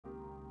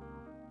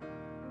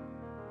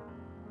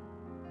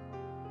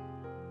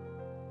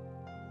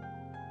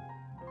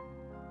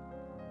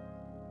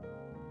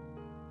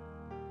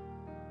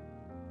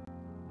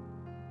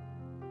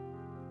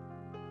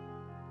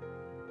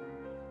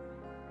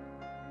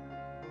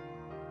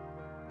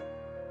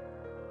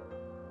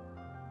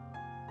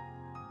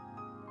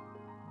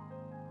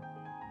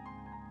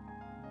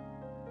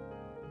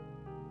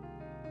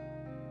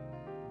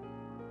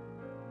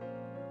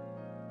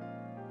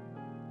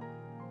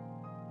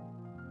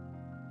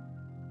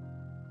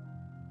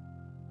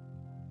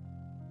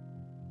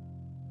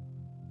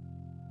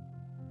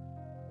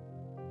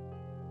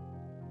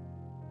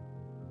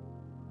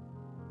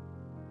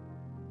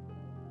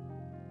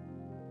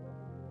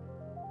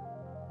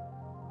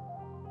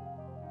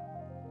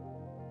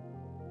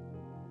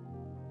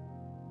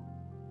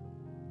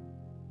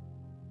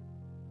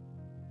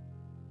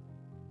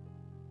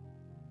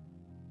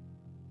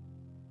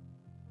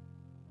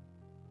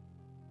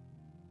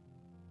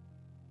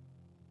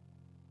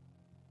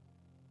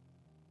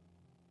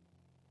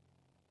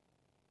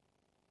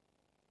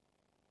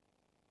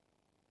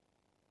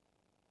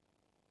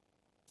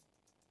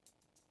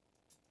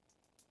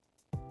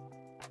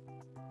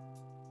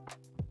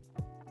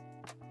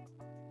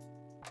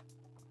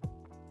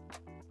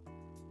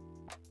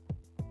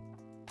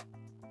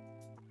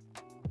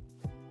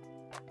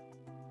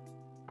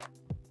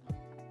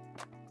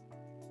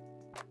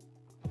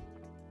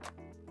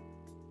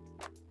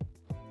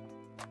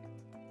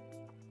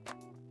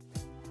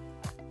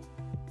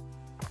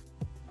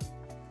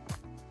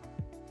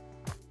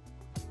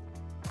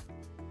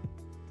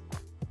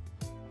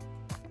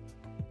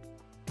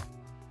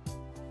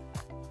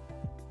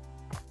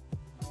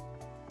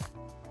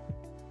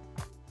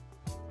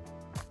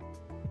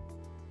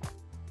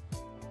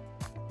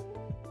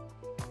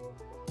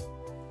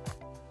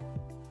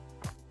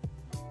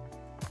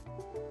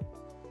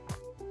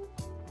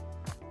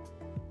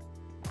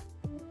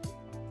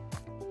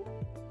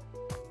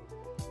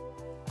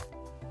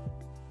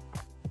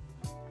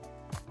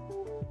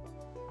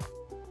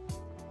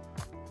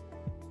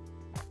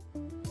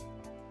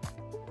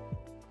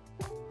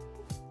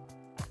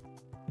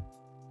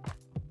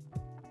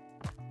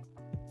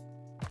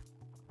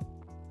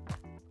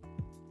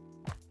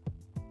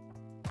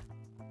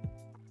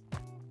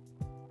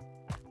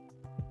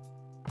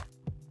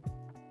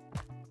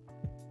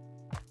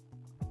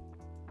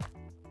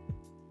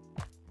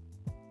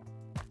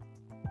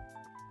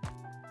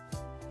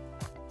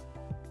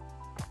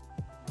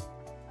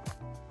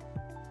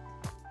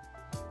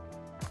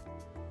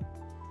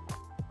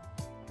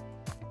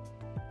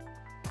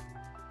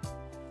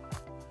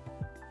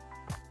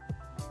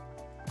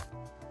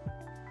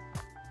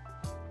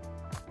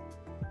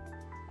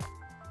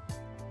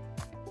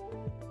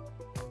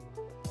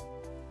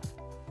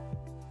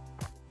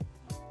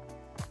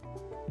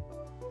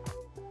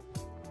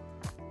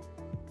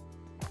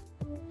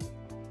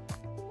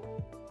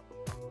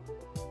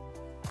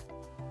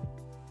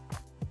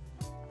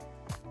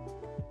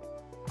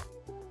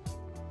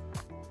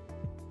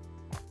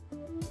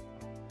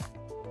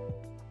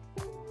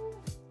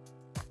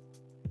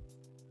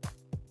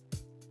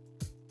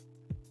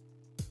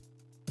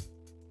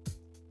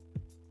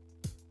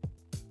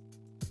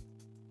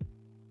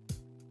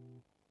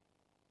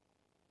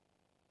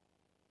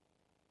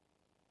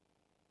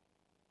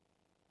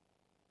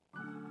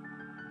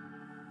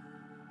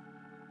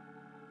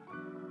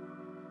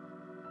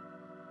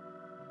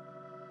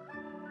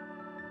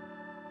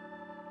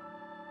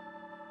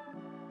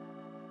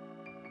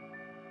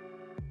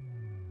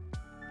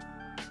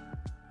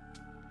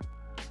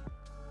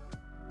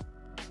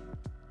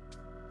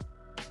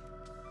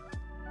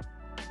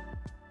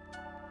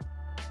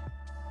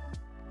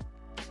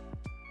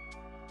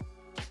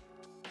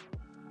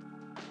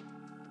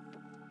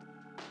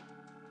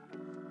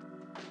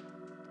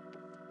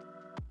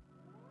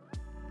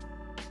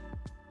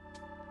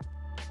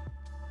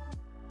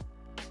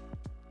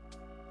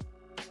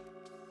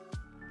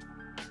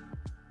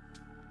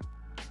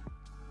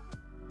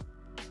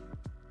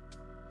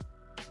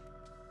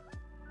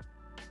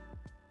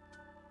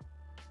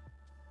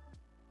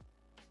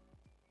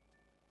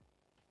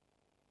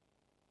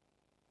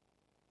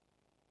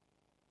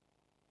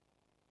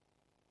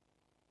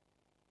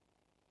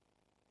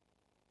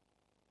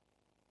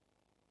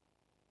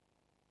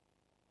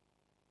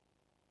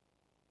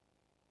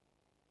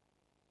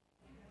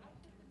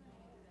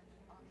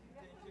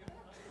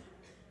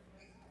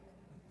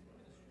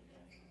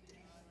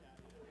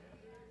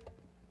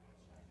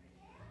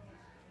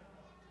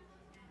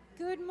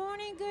Good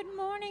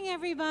morning,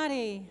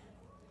 everybody.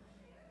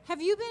 Have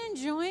you been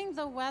enjoying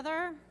the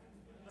weather?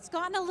 It's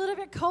gotten a little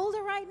bit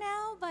colder right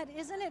now, but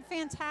isn't it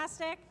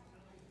fantastic?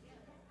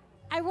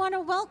 I want to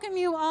welcome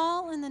you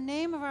all in the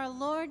name of our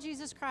Lord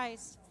Jesus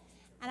Christ,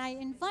 and I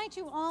invite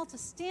you all to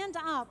stand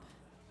up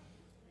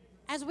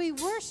as we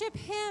worship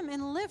Him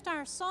and lift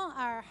our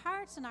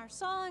hearts and our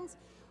songs,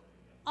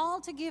 all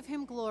to give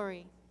Him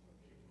glory.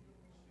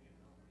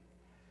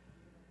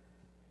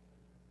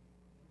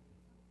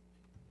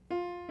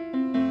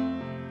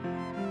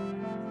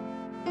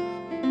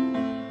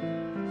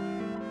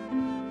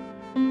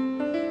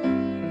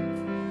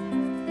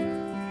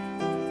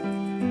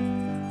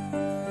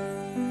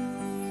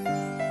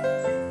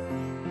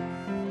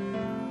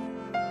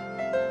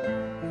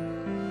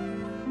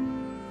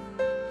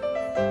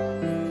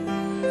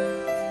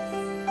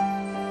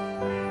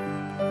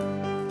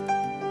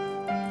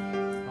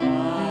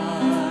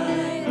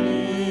 I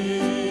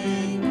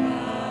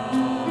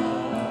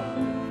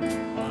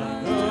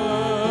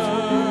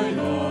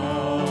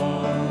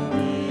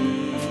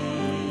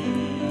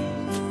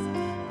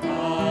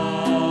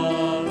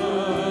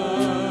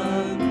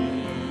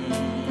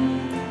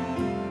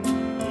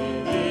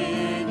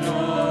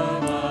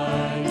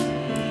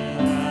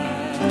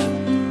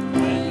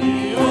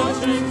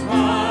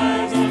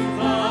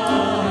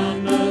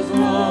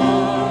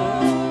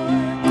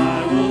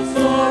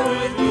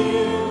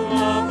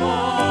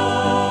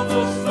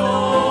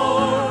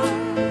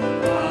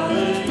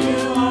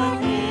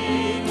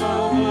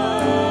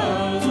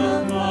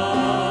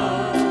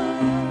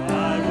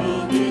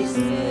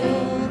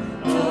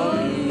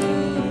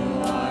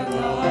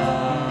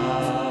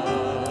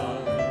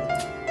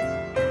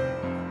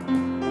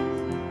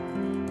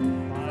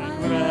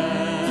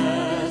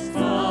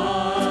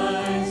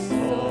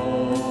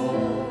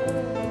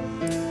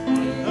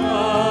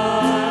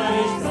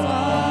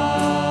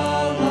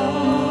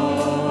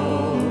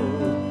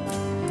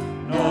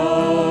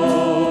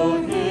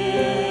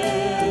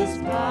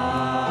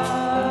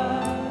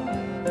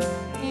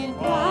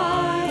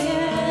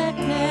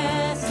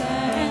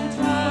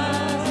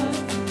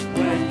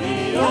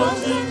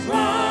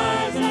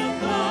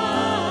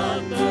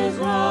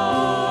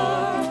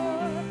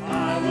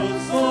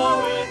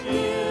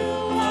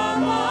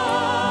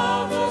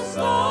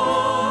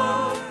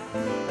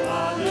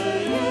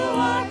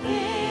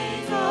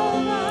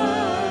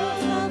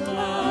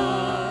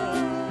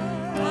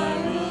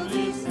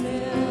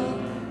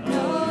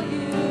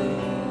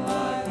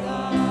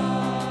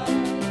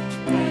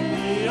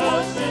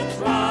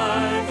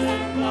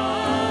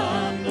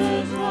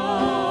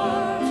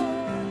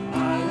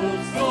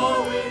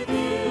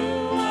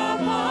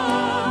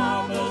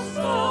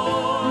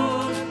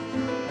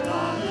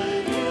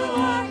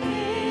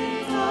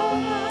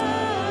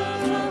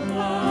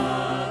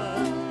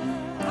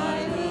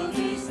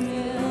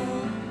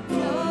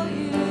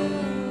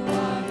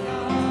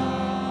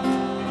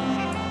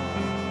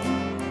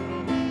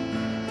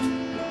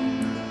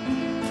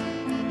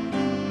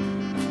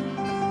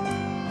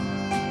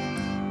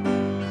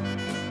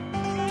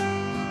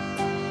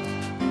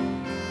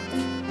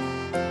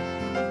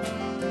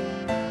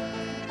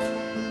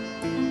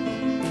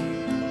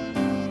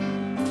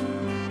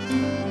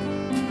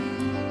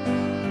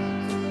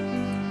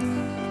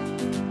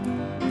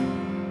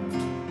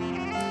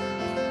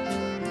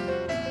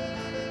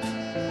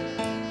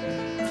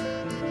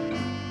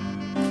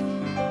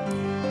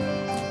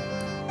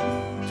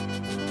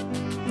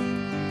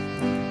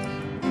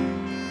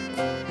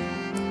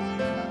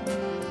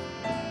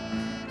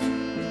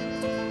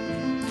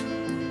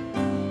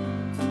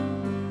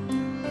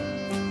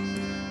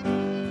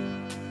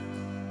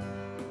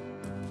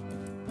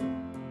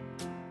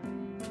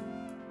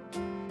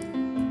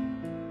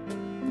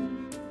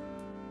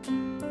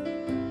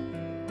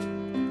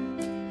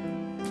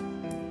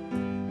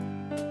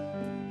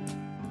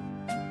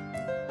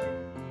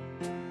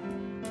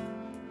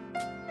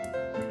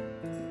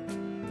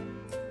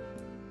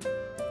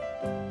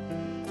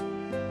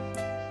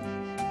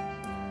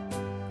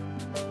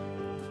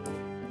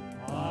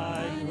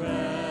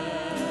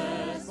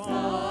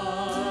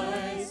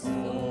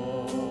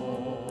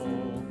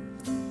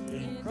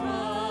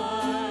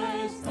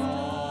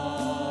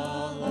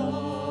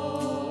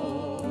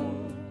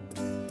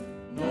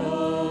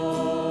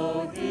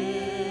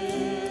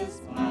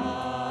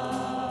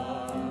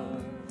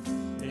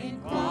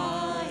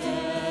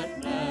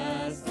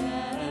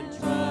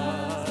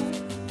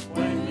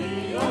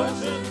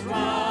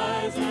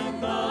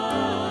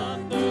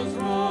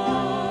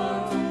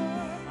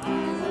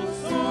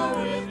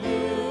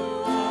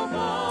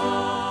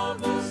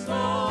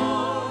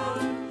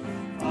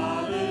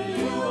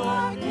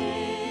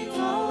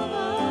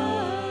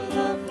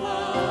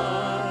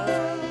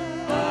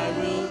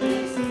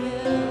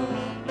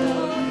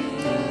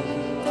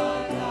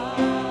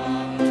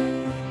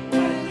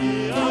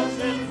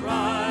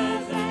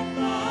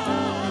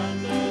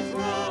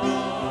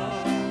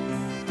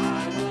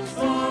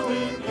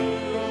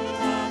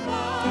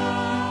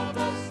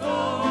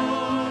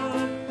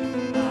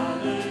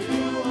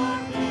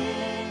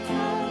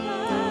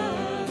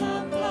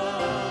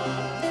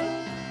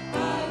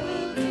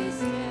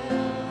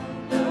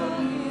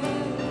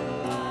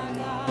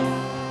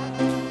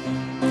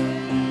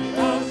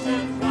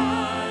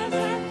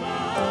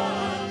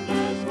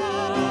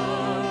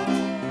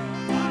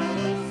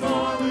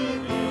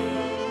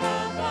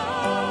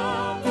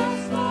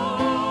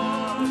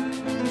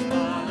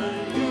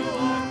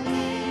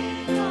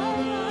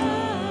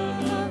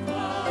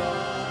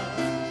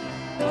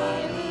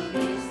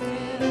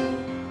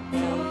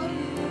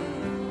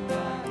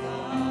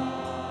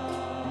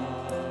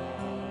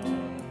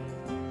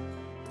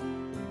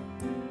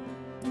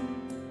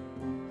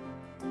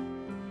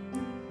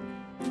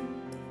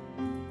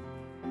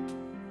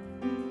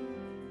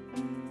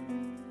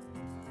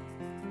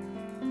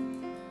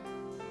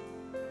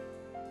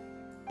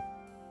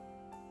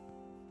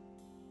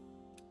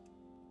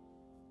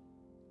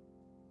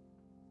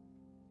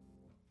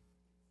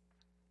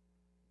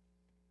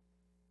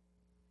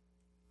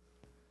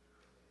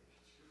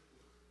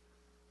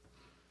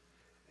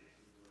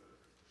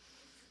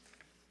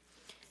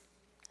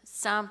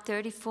Psalm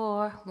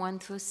 34, 1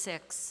 through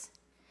 6.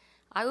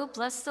 I will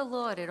bless the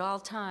Lord at all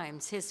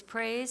times. His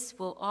praise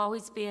will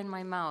always be in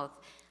my mouth.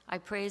 I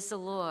praise the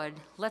Lord.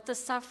 Let the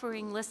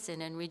suffering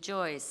listen and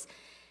rejoice.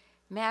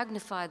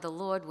 Magnify the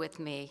Lord with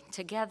me.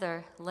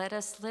 Together, let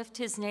us lift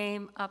his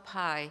name up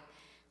high.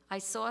 I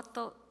sought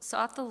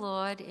the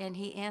Lord, and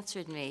he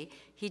answered me.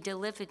 He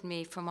delivered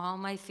me from all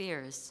my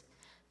fears.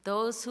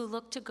 Those who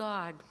look to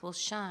God will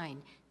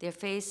shine. Their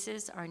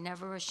faces are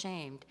never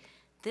ashamed.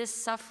 This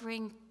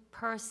suffering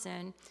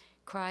person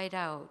cried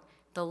out.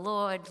 The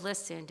Lord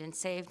listened and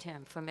saved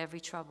him from every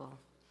trouble.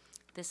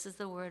 This is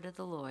the word of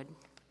the Lord.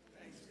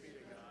 Thanks be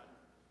to God.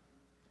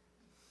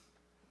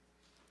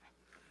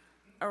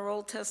 Our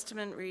Old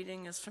Testament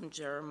reading is from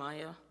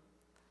Jeremiah.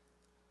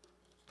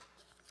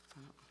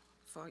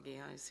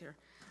 Foggy eyes here.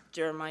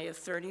 Jeremiah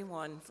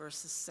 31,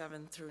 verses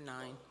 7 through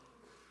 9.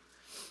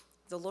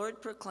 The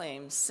Lord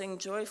proclaims, sing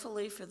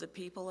joyfully for the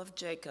people of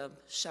Jacob,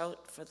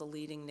 shout for the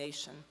leading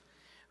nation.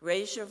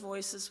 Raise your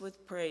voices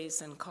with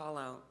praise and call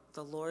out.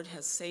 The Lord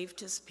has saved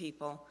his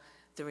people,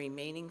 the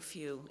remaining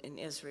few in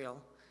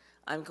Israel.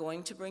 I'm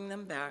going to bring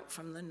them back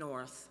from the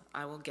north.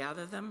 I will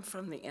gather them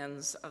from the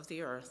ends of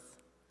the earth.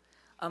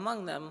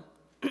 Among them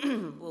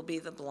will be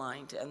the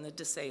blind and the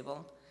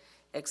disabled,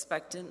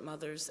 expectant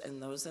mothers and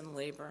those in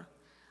labor.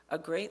 A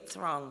great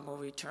throng will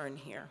return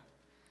here.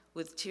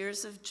 With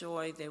tears of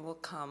joy they will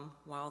come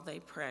while they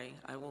pray.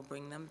 I will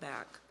bring them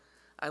back.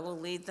 I will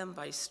lead them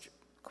by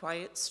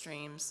quiet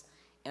streams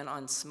and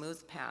on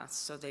smooth paths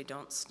so they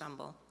don't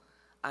stumble.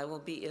 I will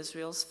be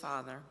Israel's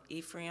father.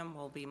 Ephraim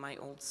will be my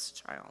oldest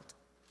child.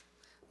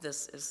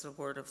 This is the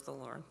word of the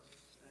Lord.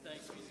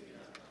 Thanks be to God.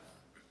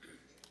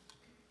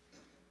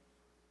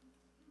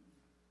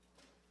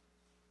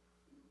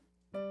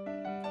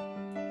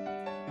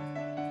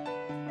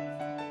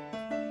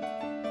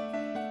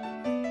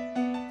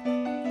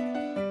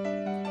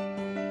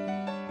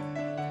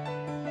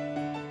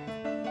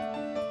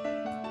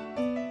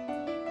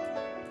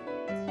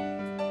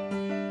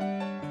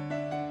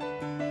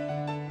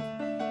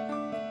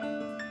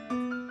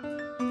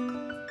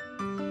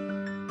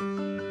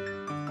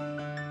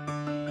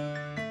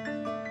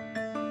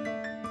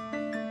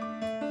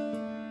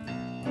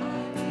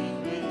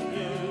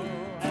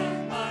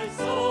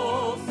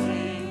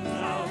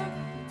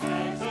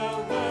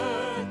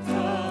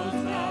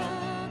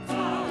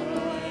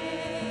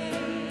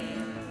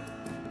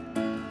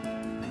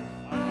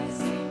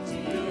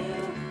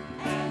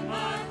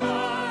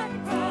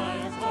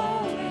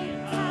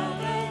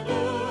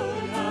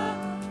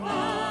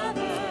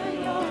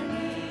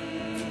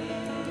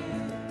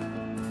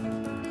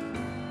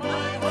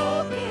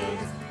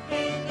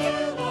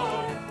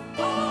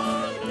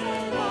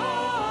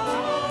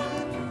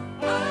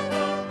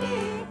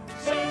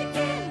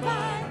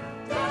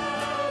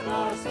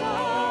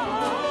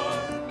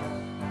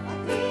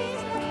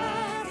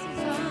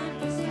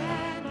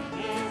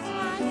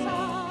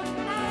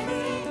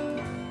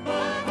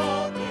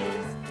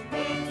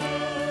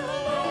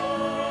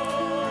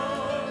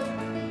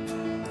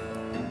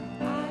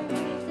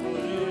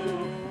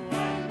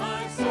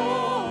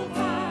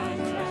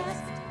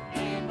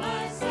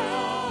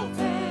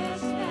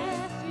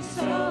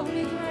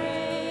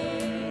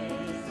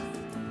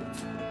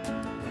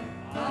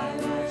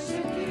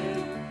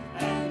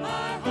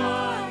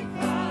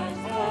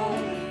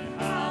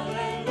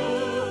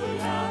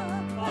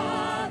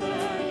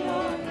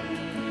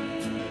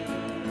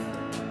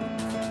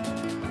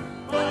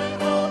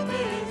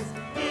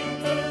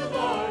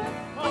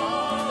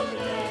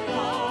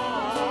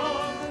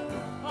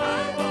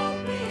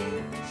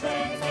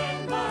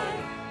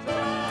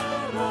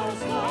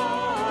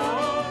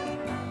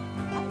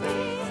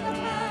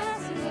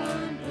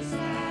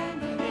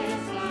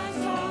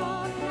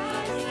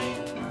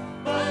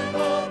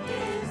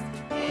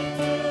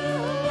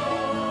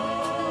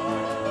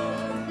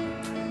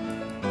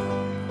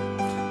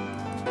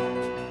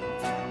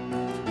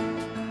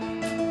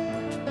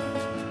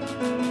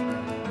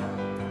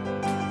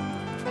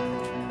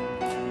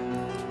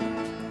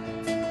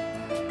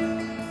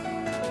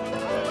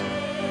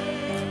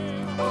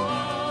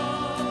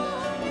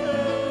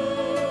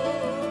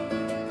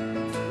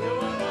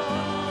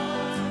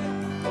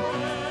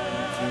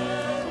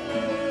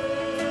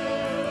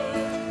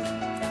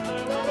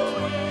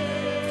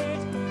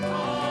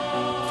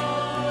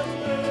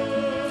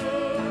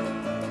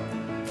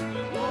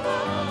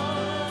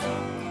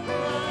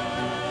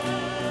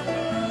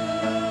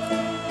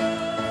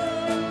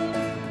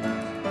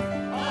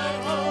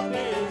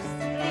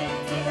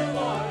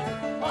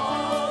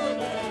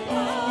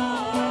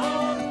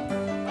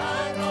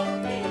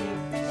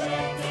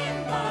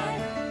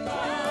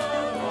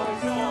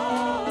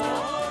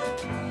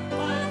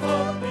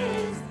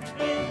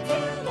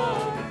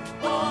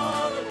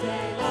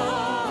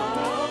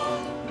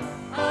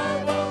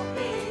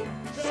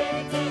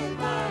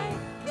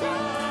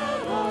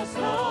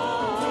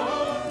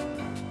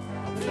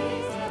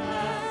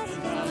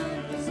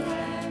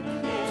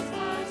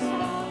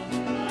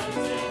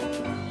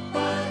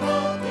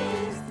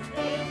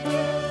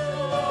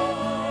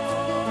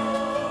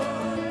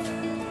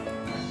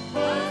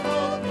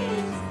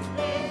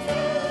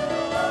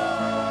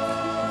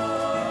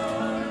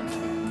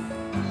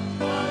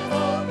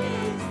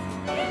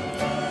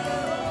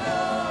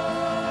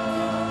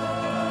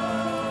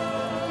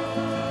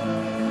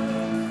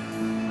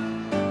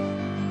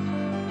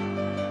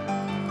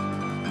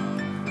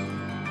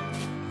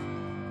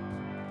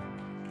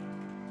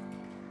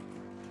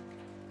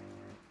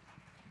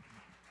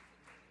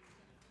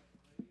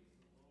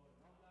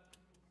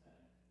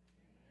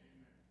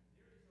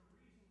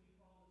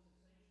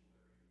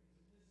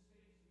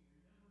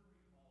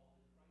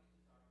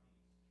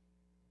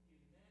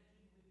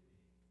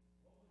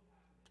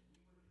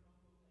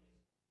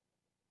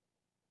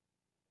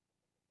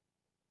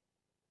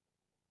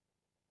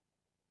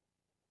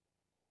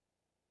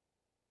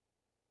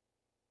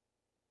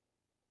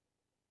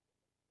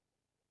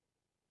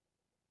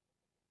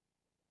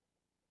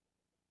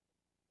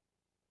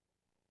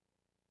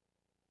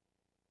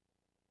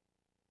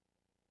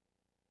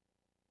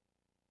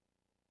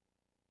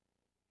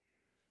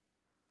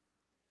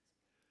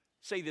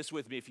 Say this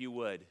with me if you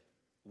would.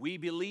 We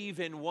believe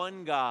in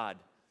one God,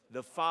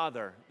 the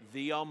Father,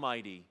 the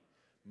Almighty,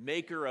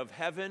 maker of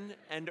heaven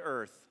and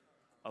earth,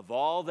 of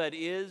all that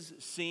is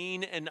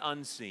seen and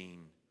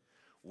unseen.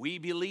 We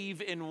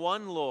believe in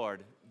one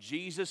Lord,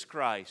 Jesus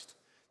Christ,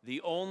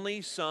 the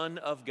only Son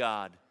of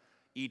God,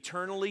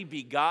 eternally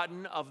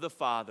begotten of the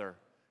Father,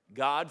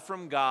 God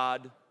from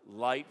God,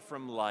 light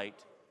from light,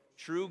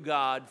 true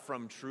God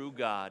from true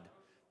God,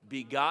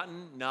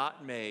 begotten,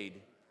 not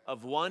made,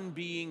 of one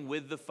being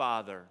with the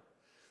Father.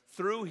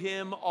 Through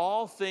him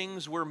all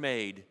things were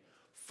made.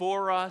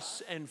 For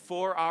us and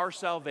for our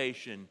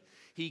salvation,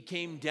 he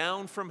came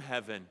down from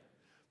heaven.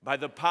 By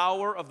the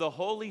power of the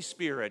Holy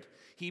Spirit,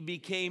 he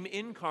became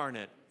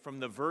incarnate from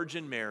the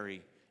Virgin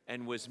Mary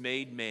and was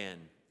made man.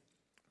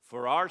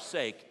 For our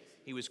sake,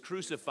 he was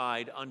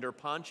crucified under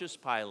Pontius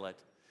Pilate.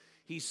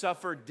 He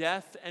suffered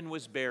death and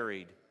was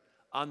buried.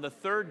 On the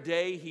third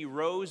day, he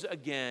rose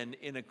again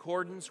in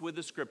accordance with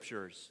the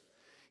Scriptures.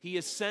 He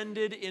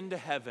ascended into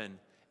heaven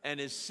and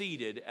is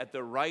seated at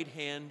the right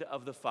hand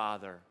of the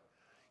Father.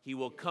 He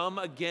will come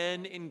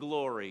again in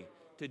glory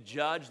to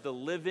judge the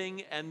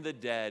living and the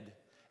dead,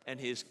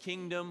 and his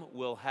kingdom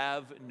will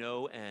have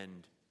no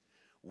end.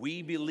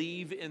 We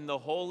believe in the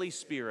Holy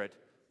Spirit,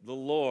 the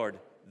Lord,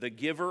 the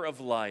giver of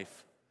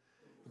life,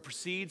 who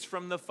proceeds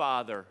from the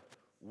Father.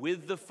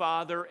 With the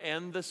Father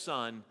and the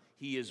Son,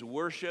 he is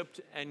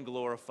worshiped and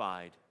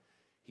glorified.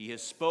 He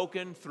has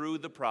spoken through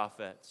the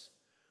prophets.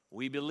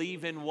 We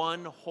believe in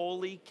one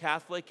holy,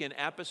 Catholic, and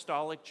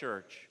apostolic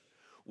church.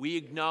 We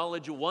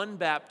acknowledge one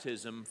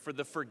baptism for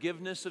the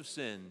forgiveness of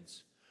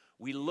sins.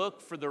 We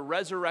look for the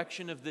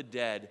resurrection of the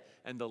dead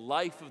and the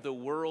life of the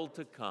world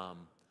to come.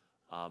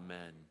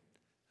 Amen.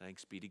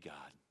 Thanks be to God.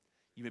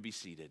 You may be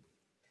seated.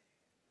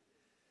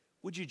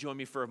 Would you join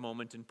me for a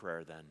moment in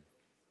prayer then?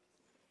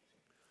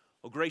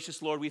 Oh,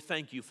 gracious Lord, we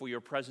thank you for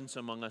your presence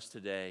among us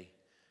today,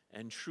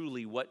 and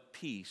truly what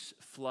peace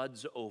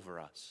floods over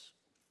us.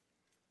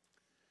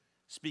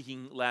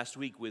 Speaking last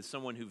week with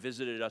someone who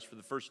visited us for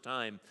the first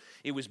time,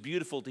 it was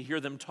beautiful to hear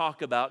them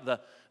talk about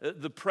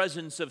the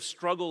presence of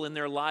struggle in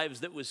their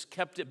lives that was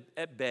kept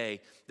at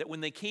bay, that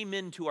when they came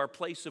into our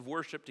place of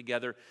worship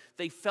together,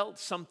 they felt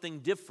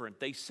something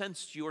different. They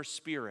sensed your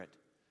Spirit.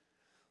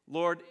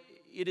 Lord,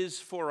 it is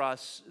for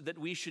us that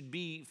we should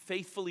be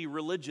faithfully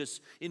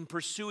religious in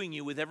pursuing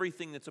you with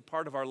everything that's a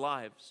part of our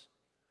lives.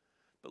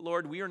 But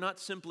Lord, we are not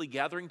simply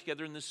gathering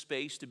together in this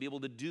space to be able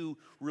to do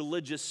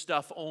religious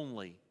stuff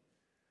only.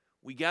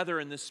 We gather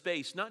in this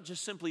space not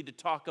just simply to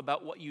talk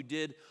about what you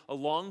did a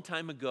long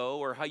time ago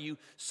or how you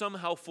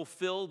somehow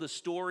fulfilled the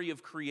story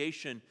of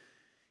creation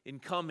in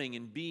coming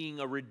and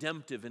being a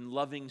redemptive and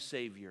loving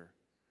Savior,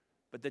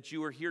 but that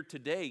you are here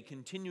today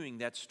continuing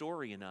that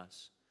story in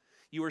us.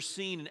 You are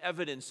seen and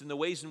evidenced in the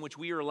ways in which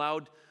we are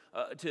allowed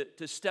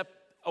to step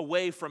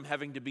away from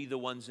having to be the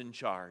ones in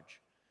charge,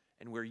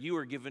 and where you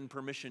are given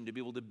permission to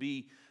be able to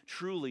be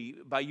truly,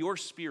 by your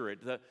Spirit,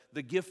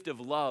 the gift of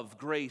love,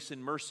 grace,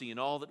 and mercy in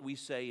all that we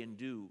say and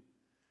do.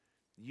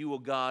 You, O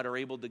God, are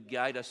able to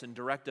guide us and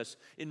direct us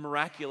in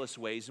miraculous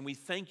ways, and we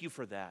thank you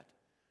for that.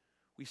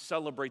 We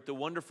celebrate the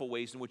wonderful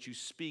ways in which you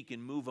speak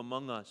and move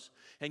among us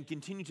and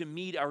continue to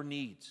meet our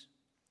needs.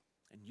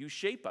 And you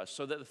shape us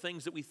so that the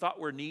things that we thought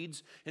were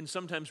needs and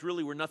sometimes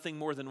really were nothing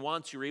more than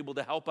wants, you're able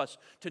to help us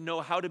to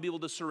know how to be able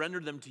to surrender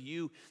them to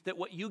you, that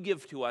what you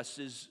give to us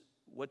is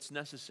what's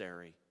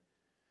necessary.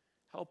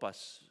 Help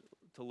us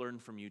to learn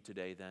from you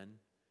today then.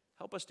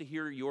 Help us to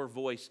hear your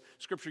voice.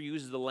 Scripture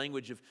uses the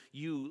language of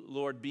you,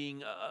 Lord,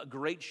 being a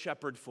great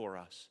shepherd for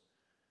us.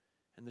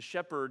 And the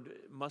shepherd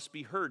must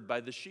be heard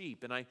by the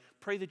sheep. And I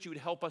pray that you would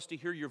help us to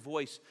hear your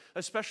voice,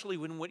 especially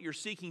when what you're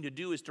seeking to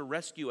do is to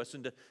rescue us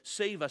and to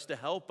save us, to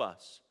help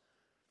us,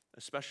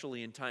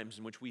 especially in times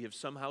in which we have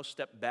somehow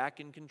stepped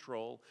back in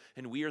control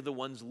and we are the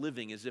ones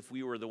living as if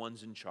we were the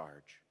ones in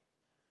charge.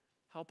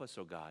 Help us,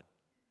 oh God.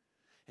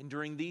 And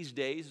during these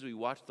days, as we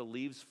watch the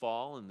leaves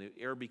fall and the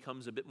air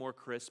becomes a bit more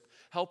crisp,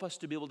 help us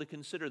to be able to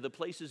consider the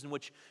places in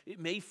which it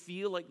may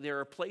feel like there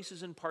are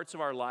places and parts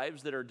of our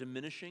lives that are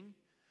diminishing,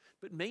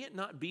 but may it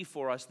not be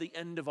for us the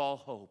end of all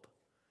hope.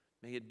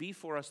 May it be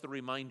for us the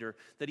reminder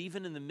that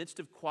even in the midst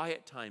of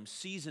quiet times,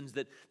 seasons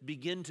that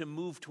begin to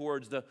move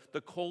towards the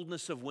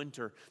coldness of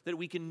winter, that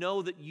we can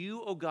know that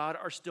you, O God,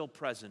 are still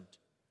present,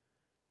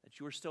 that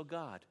you are still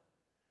God,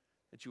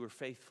 that you are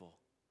faithful.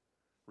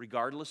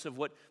 Regardless of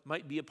what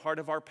might be a part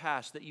of our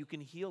past, that you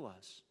can heal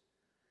us.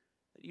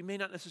 That you may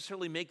not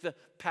necessarily make the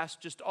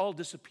past just all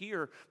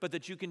disappear, but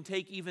that you can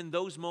take even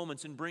those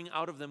moments and bring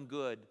out of them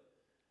good.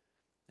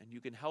 And you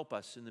can help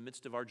us in the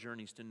midst of our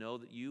journeys to know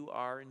that you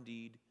are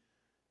indeed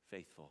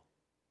faithful.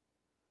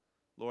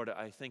 Lord,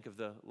 I think of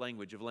the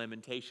language of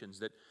Lamentations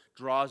that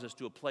draws us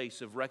to a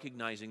place of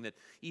recognizing that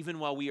even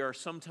while we are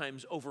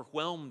sometimes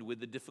overwhelmed with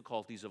the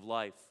difficulties of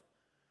life,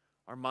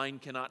 our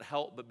mind cannot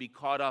help but be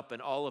caught up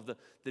in all of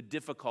the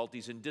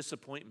difficulties and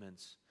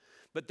disappointments.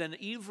 But then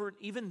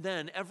even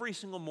then, every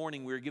single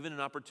morning we are given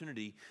an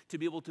opportunity to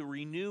be able to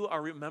renew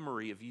our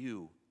memory of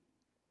you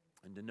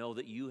and to know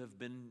that you have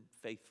been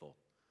faithful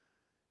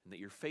and that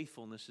your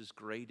faithfulness is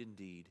great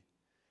indeed.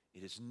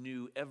 It is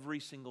new every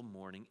single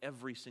morning,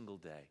 every single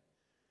day.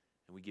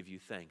 And we give you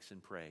thanks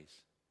and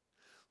praise.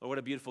 Lord, what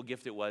a beautiful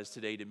gift it was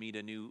today to meet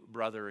a new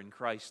brother in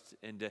Christ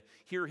and to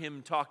hear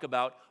him talk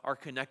about our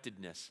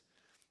connectedness.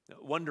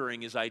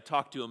 Wondering as I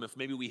talked to him if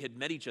maybe we had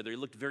met each other. He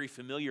looked very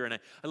familiar. And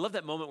I love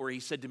that moment where he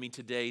said to me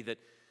today that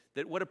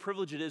what a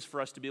privilege it is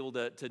for us to be able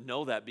to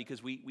know that,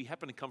 because we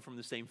happen to come from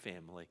the same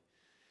family.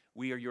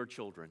 We are your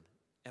children.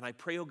 And I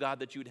pray, oh God,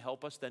 that you would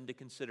help us then to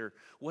consider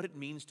what it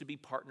means to be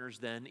partners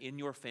then in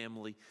your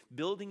family,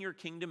 building your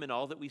kingdom in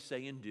all that we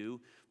say and do,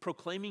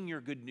 proclaiming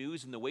your good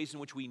news in the ways in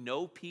which we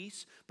know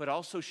peace, but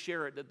also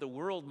share it that the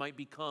world might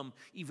become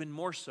even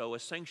more so a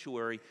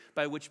sanctuary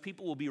by which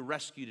people will be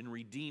rescued and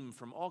redeemed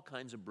from all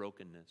kinds of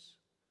brokenness.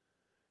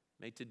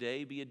 May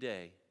today be a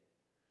day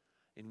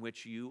in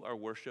which you are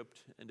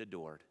worshiped and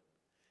adored.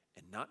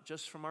 And not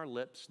just from our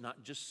lips,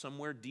 not just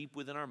somewhere deep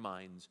within our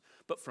minds,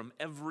 but from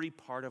every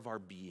part of our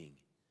being.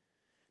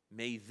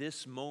 May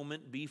this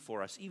moment be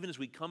for us, even as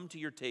we come to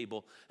your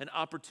table, an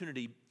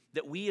opportunity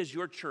that we as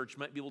your church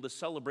might be able to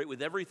celebrate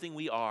with everything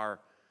we are,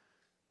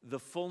 the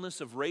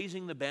fullness of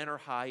raising the banner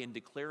high and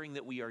declaring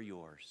that we are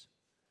yours.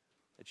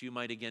 That you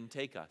might again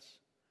take us,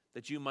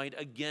 that you might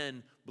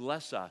again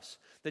bless us,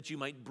 that you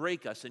might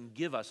break us and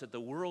give us, that the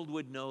world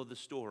would know the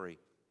story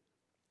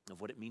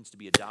of what it means to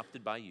be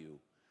adopted by you,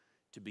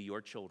 to be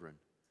your children,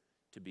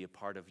 to be a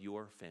part of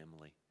your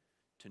family,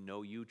 to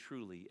know you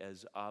truly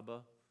as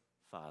Abba,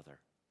 Father.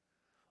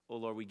 Oh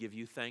Lord, we give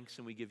you thanks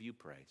and we give you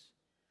praise.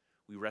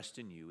 We rest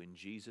in you in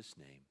Jesus'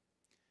 name,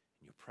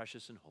 in your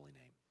precious and holy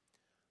name.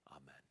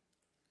 Amen.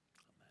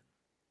 Amen.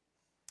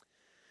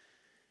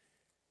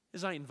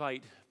 As I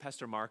invite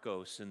Pastor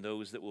Marcos and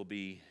those that will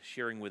be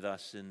sharing with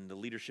us in the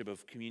leadership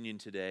of communion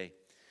today,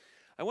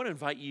 I want to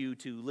invite you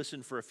to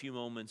listen for a few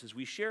moments as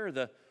we share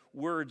the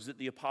words that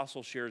the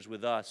apostle shares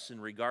with us in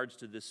regards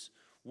to this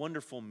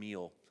wonderful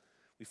meal.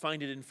 We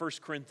find it in 1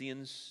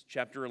 Corinthians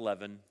chapter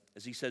 11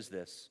 as he says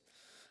this,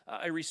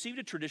 I received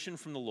a tradition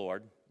from the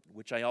Lord,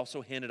 which I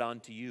also handed on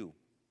to you.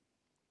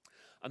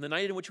 On the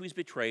night in which he was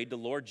betrayed, the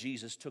Lord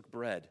Jesus took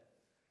bread.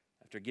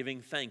 After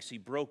giving thanks, he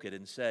broke it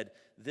and said,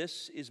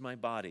 "This is my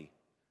body,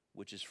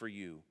 which is for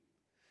you.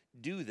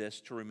 Do this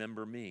to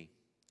remember me."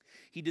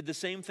 He did the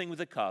same thing with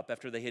the cup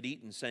after they had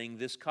eaten, saying,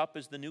 "This cup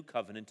is the new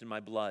covenant in my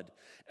blood.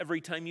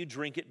 Every time you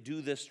drink it,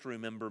 do this to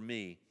remember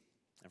me.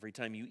 Every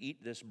time you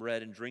eat this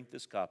bread and drink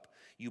this cup,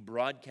 you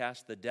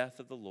broadcast the death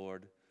of the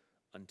Lord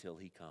until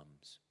he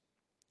comes."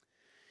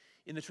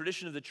 In the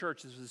tradition of the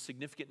church, this was a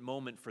significant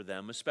moment for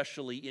them,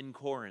 especially in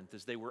Corinth,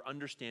 as they were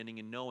understanding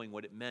and knowing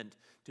what it meant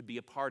to be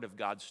a part of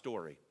God's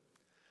story.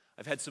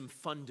 I've had some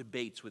fun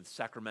debates with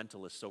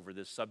sacramentalists over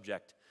this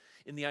subject,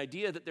 in the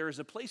idea that there is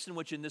a place in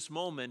which in this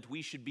moment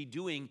we should be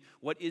doing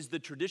what is the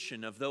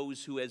tradition of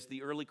those who, as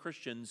the early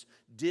Christians,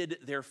 did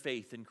their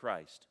faith in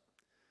Christ.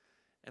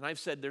 And I've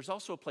said there's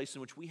also a place in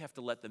which we have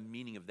to let the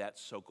meaning of that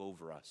soak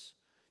over us,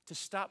 to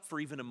stop for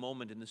even a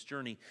moment in this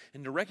journey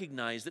and to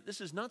recognize that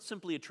this is not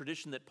simply a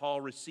tradition that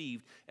Paul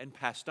received and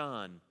passed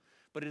on,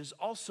 but it is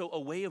also a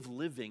way of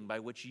living by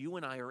which you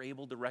and I are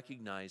able to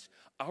recognize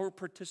our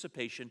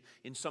participation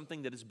in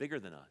something that is bigger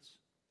than us.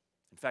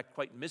 In fact,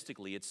 quite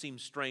mystically, it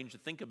seems strange to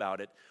think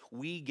about it.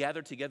 We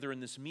gather together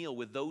in this meal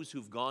with those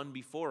who've gone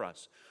before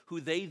us,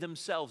 who they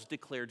themselves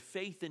declared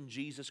faith in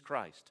Jesus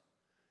Christ.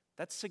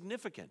 That's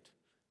significant.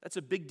 That's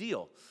a big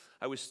deal.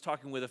 I was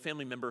talking with a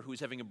family member who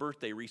was having a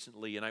birthday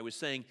recently, and I was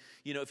saying,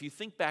 if you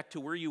think back to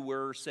where you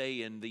were,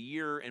 say, in the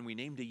year, and we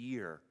named a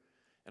year,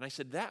 and I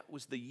said, that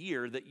was the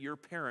year that your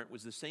parent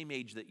was the same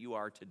age that you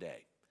are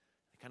today.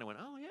 I kind of went,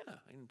 oh yeah,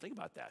 I didn't think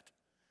about that.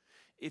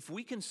 If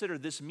we consider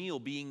this meal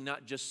being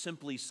not just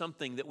simply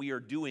something that we are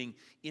doing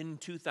in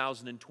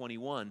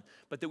 2021,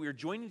 but that we are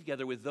joining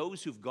together with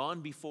those who've gone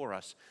before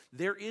us,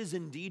 there is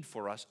indeed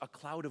for us a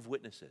cloud of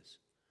witnesses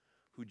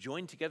who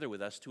join together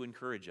with us to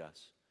encourage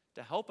us,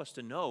 to help us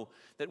to know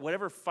that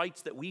whatever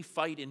fights that we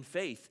fight in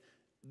faith,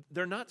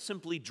 they're not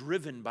simply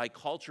driven by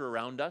culture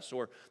around us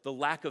or the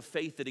lack of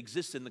faith that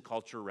exists in the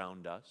culture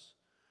around us,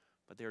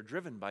 but they are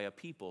driven by a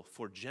people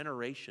for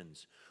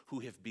generations who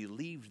have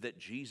believed that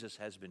Jesus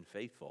has been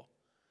faithful.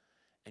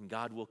 And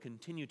God will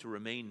continue to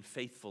remain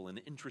faithful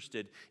and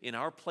interested in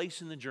our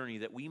place in the journey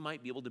that we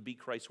might be able to be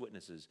Christ's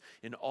witnesses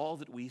in all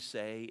that we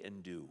say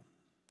and do.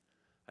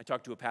 I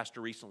talked to a pastor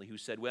recently who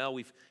said, well,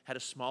 we've had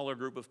a smaller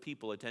group of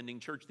people attending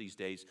church these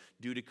days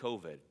due to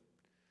COVID.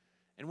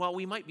 And while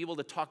we might be able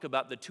to talk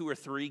about the 2 or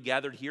 3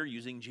 gathered here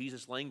using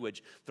Jesus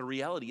language, the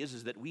reality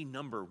is that we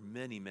number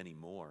many, many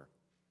more.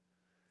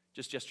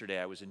 Just yesterday,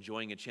 I was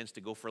enjoying a chance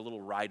to go for a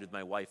little ride with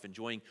my wife,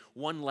 enjoying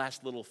one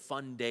last little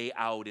fun day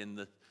out in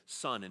the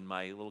sun in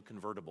my little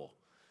convertible.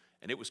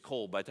 And it was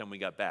cold by the time we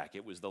got back.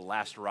 It was the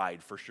last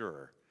ride for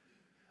sure.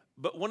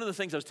 But one of the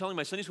things I was telling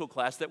my Sunday school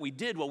class that we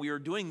did while we were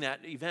doing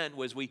that event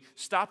was we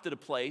stopped at a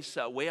place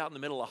way out in the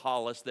middle of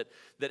Hollis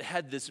that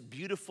had this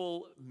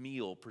beautiful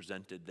meal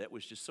presented that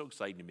was just so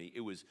exciting to me.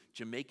 It was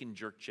Jamaican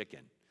jerk chicken.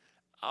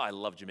 Oh, I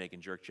love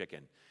Jamaican jerk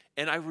chicken.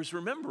 And I was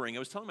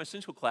telling my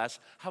Sunday school class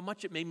how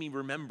much it made me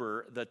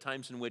remember the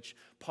times in which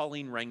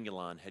Pauline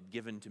Rangulon had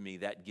given to me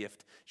that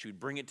gift. She would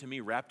bring it to me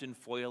wrapped in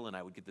foil, and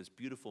I would get this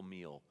beautiful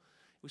meal.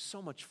 It was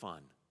so much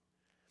fun.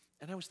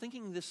 And I was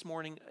thinking this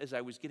morning as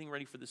I was getting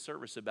ready for the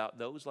service about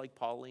those like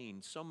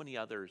Pauline, so many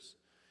others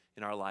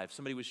in our lives.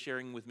 Somebody was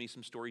sharing with me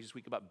some stories this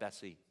week about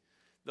Bessie,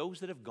 those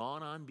that have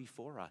gone on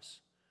before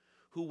us,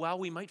 who, while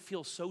we might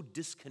feel so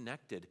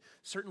disconnected,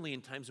 certainly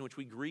in times in which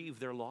we grieve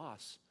their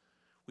loss,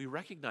 we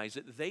recognize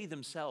that they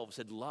themselves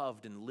had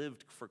loved and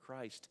lived for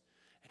Christ.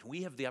 And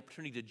we have the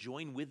opportunity to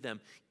join with them,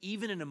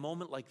 even in a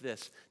moment like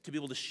this, to be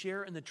able to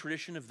share in the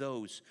tradition of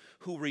those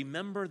who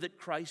remember that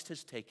Christ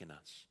has taken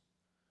us,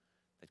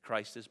 that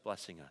Christ is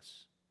blessing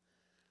us,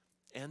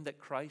 and that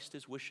Christ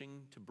is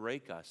wishing to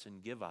break us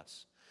and give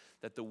us,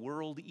 that the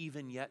world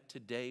even yet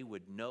today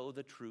would know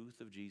the truth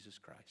of Jesus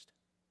Christ.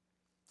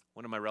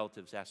 One of my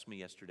relatives asked me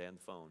yesterday on the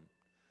phone,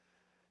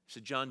 he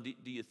said, John,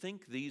 do you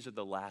think these are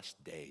the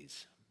last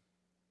days?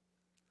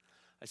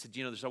 I said,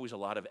 there's always a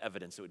lot of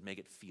evidence that would make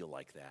it feel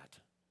like that.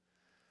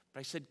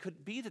 But I said, could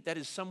it be that that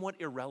is somewhat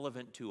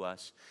irrelevant to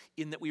us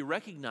in that we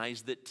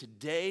recognize that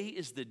today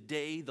is the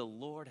day the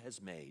Lord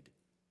has made.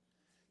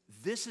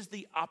 This is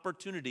the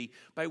opportunity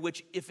by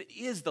which, if it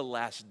is the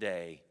last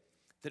day,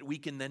 that we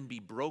can then be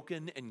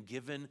broken and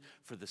given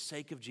for the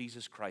sake of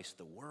Jesus Christ,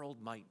 the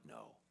world might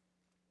know.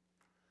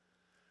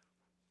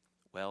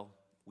 Well,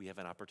 we have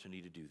an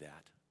opportunity to do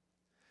that.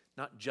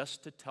 Not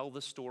just to tell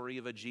the story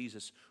of a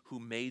Jesus who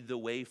made the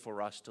way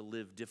for us to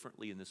live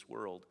differently in this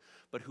world,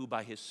 but who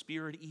by his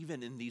Spirit,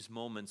 even in these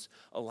moments,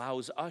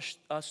 allows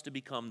us to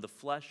become the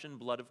flesh and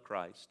blood of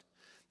Christ,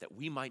 that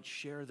we might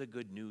share the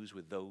good news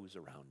with those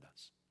around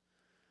us.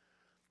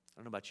 I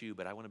don't know about you,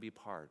 but I want to be a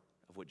part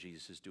of what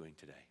Jesus is doing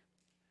today.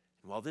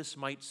 And while this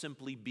might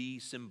simply be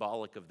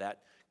symbolic of that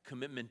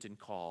commitment and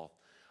call,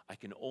 I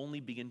can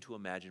only begin to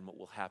imagine what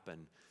will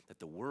happen, that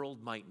the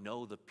world might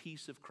know the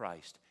peace of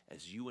Christ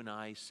as you and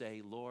I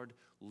say, Lord,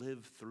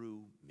 live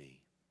through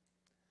me.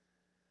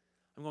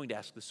 I'm going to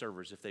ask the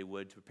servers if they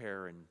would to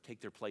prepare and take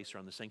their place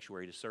around the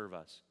sanctuary to serve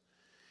us.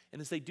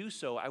 And as they do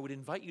so, I would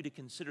invite you to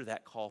consider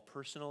that call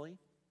personally,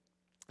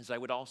 as I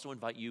would also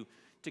invite you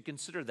to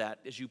consider that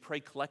as you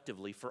pray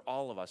collectively for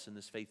all of us in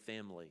this faith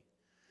family,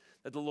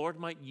 that the Lord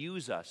might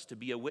use us to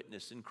be a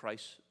witness in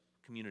Christ's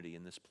community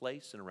in this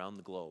place and around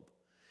the globe.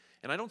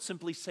 And I don't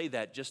simply say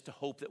that just to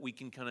hope that we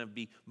can kind of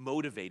be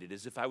motivated,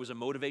 as if I was a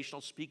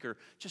motivational speaker,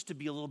 just to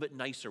be a little bit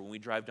nicer when we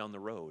drive down the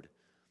road.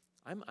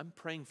 I'm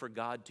praying for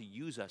God to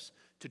use us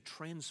to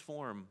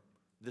transform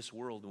this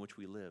world in which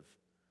we live.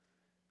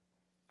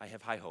 I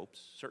have high hopes,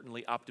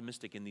 certainly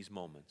optimistic in these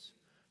moments,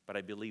 but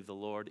I believe the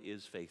Lord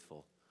is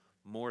faithful,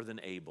 more than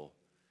able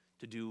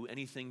to do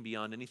anything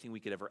beyond anything we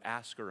could ever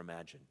ask or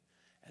imagine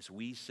as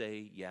we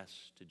say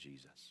yes to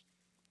Jesus.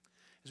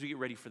 As we get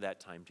ready for that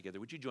time together,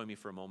 would you join me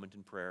for a moment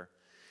in prayer?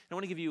 And I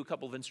want to give you a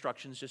couple of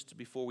instructions just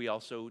before we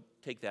also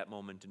take that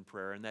moment in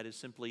prayer, and that is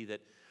simply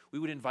that we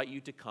would invite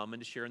you to come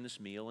and to share in this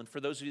meal. And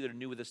for those of you that are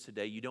new with us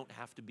today, you don't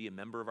have to be a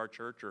member of our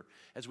church, or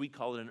as we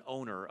call it, an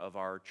owner of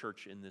our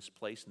church in this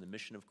place, in the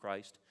mission of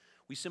Christ.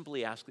 We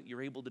simply ask that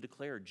you're able to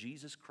declare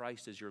Jesus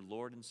Christ as your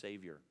Lord and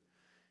Savior,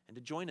 and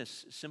to join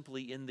us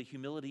simply in the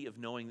humility of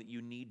knowing that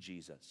you need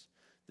Jesus.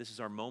 This is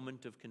our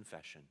moment of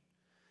confession.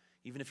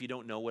 Even if you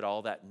don't know what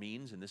all that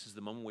means, and this is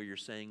the moment where you're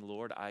saying,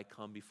 Lord, I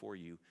come before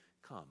you,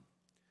 come.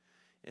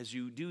 As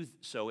you do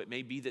so, it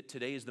may be that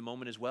today is the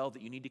moment as well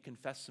that you need to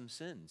confess some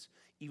sins,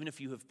 even if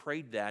you have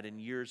prayed that in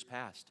years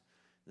past.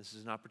 This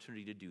is an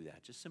opportunity to do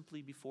that. Just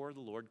simply before the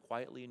Lord,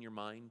 quietly in your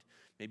mind,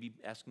 maybe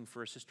asking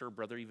for a sister or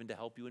brother even to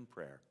help you in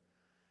prayer,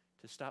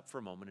 to stop for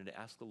a moment and to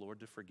ask the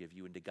Lord to forgive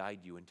you and to guide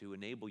you and to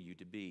enable you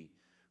to be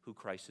who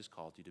Christ has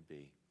called you to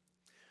be.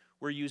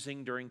 We're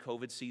using, during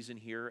COVID season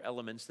here,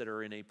 elements that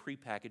are in a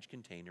prepackaged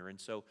container. And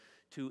so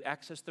to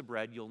access the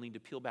bread, you'll need to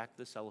peel back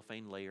the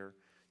cellophane layer.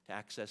 To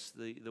access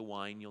the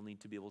wine, you'll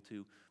need to be able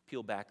to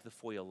peel back the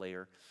foil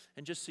layer.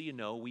 And just so you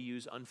know, we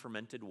use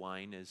unfermented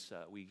wine as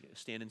we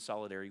stand in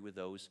solidarity with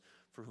those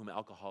for whom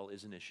alcohol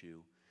is an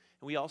issue.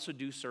 And we also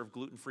do serve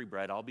gluten-free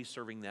bread. I'll be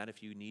serving that.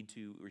 If you need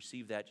to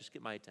receive that, just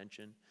get my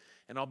attention.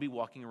 And I'll be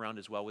walking around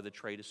as well with a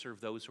tray to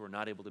serve those who are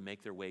not able to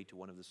make their way to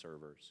one of the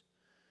servers.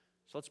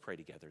 So let's pray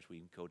together as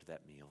we go to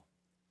that meal.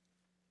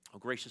 Oh,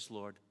 gracious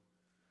Lord,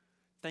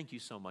 thank you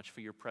so much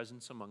for your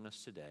presence among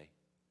us today.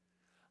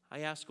 I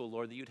ask, oh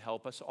Lord, that you'd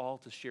help us all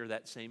to share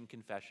that same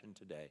confession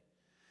today.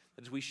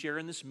 That as we share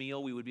in this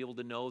meal, we would be able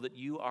to know that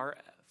you are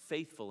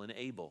faithful and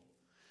able.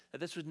 That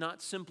this would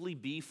not simply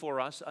be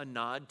for us a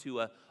nod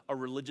to a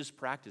religious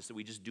practice, that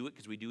we just do it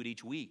because we do it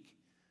each week.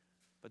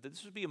 But that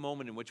this would be a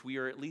moment in which we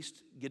are at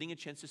least getting a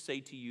chance to say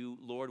to you,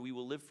 Lord, we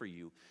will live for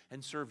you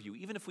and serve you.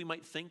 Even if we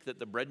might think that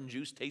the bread and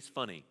juice tastes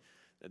funny,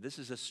 that this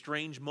is a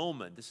strange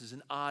moment, this is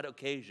an odd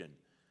occasion.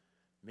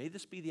 May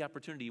this be the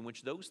opportunity in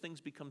which those things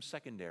become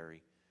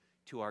secondary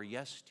to our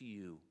yes to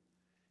you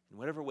in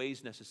whatever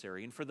ways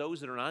necessary. And for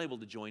those that are not able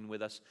to join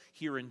with us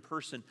here in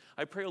person,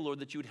 I pray, O Lord,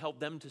 that you would help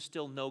them to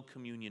still know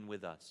communion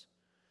with us.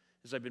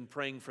 As I've been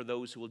praying for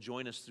those who will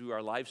join us through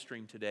our live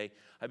stream today,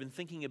 I've been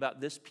thinking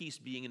about this piece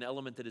being an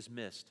element that is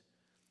missed.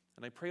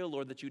 And I pray, O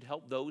Lord, that you'd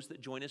help those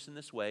that join us in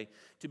this way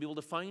to be able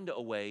to find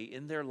a way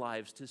in their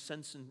lives to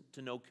sense and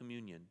to know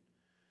communion.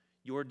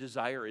 Your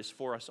desire is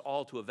for us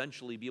all to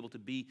eventually be able to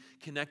be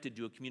connected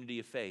to a community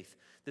of faith.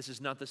 This is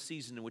not the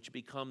season in which it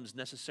becomes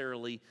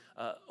necessarily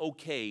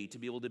okay to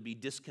be able to be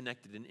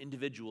disconnected and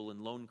individual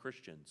and lone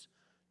Christians.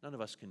 None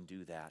of us can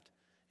do that.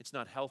 It's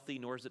not healthy,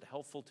 nor is it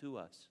helpful to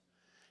us.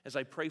 As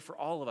I pray for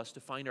all of us to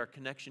find our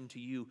connection to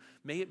you,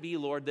 may it be,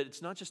 Lord, that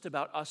it's not just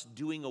about us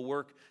doing a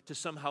work to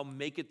somehow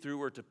make it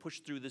through or to push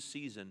through this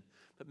season,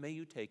 but may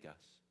you take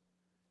us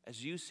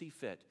as you see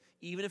fit,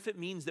 even if it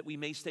means that we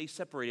may stay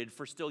separated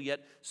for still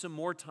yet some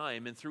more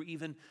time and through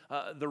even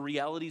the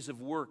realities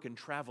of work and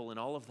travel and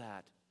all of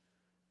that.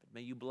 But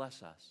may you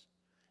bless us,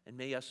 and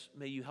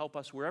may you help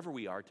us wherever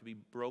we are to be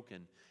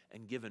broken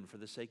and given for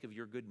the sake of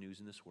your good news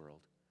in this world.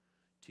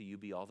 To you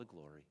be all the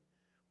glory.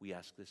 We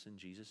ask this in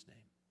Jesus' name.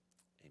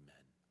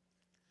 Amen.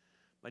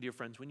 My dear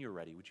friends, when you're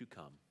ready, would you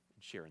come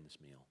and share in this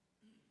meal?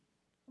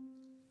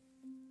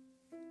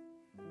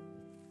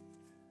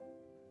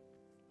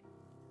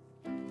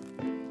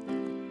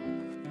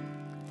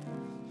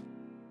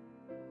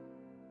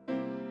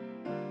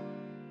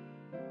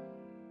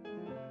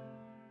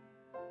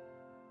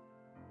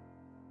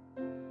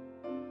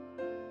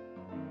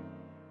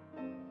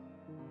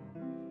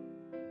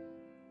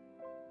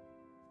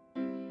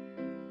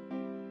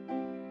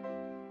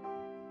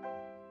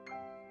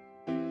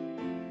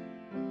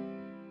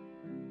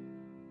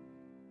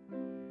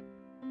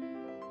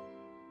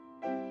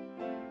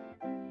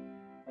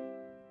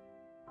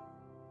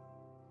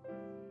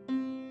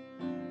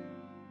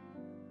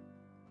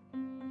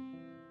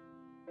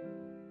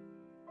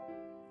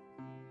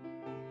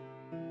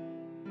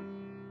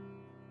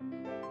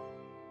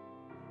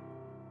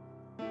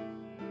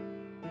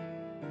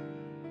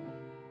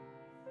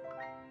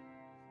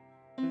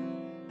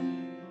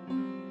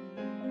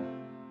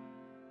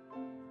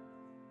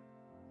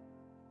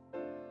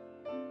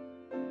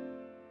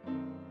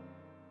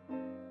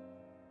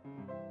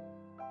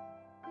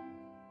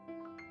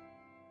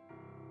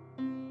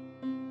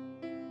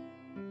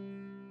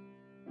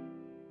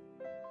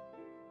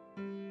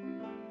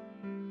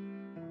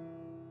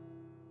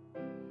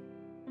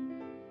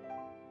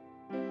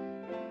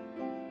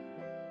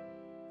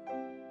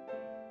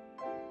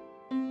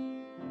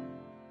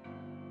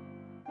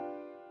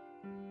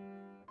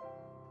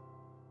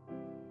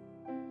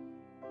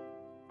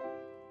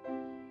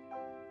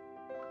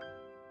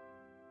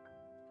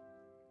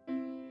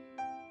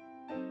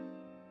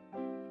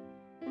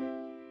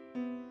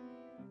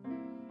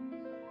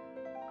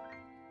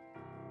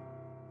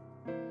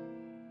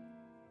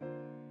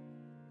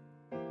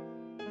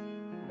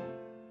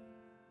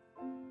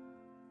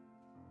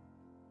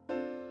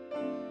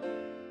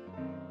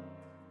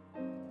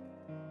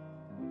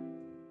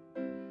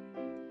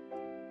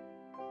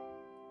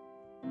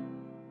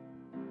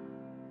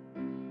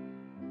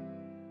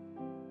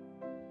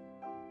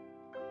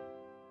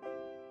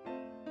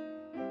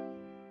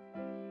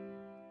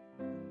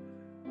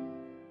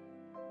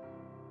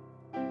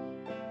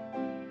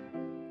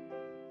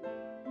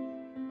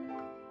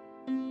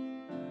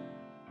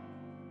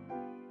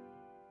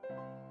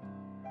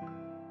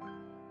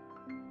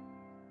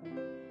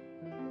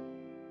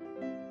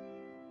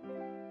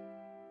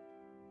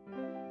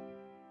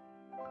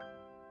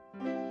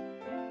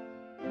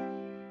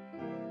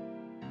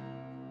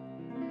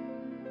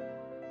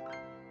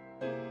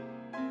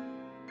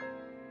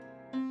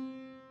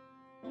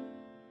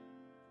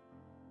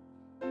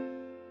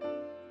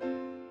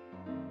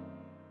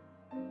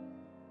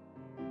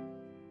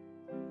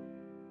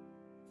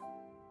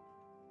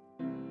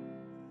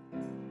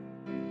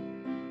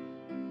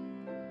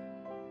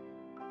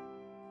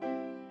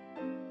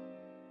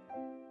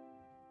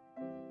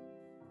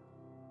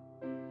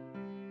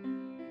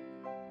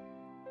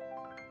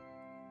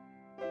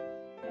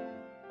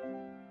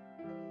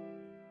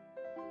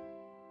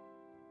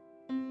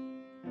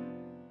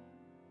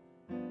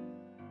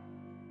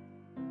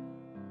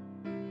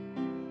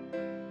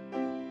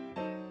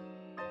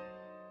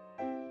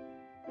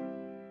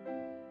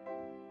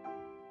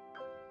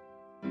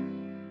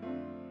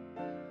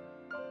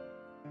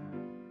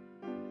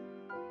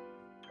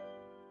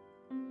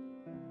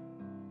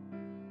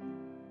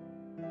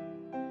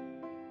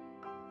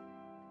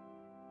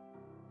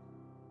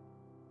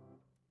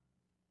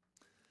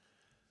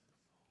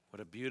 What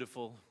a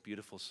beautiful,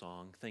 beautiful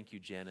song. Thank you,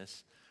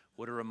 Janice.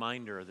 What a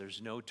reminder.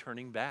 There's no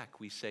turning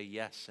back. We say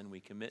yes, and we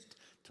commit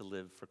to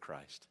live for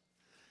Christ.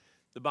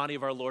 The body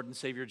of our Lord and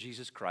Savior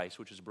Jesus Christ,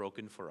 which was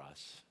broken for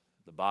us.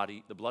 The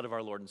blood of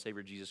our Lord and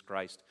Savior Jesus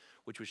Christ,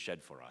 which was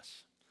shed for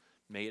us.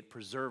 May it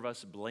preserve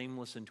us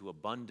blameless into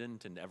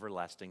abundant and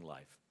everlasting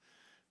life.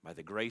 By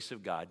the grace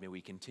of God, may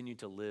we continue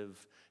to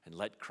live and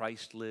let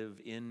Christ live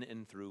in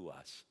and through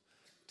us.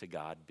 To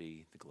God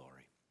be the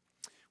glory.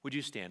 Would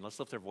you stand? Let's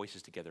lift our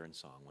voices together in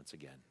song once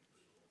again.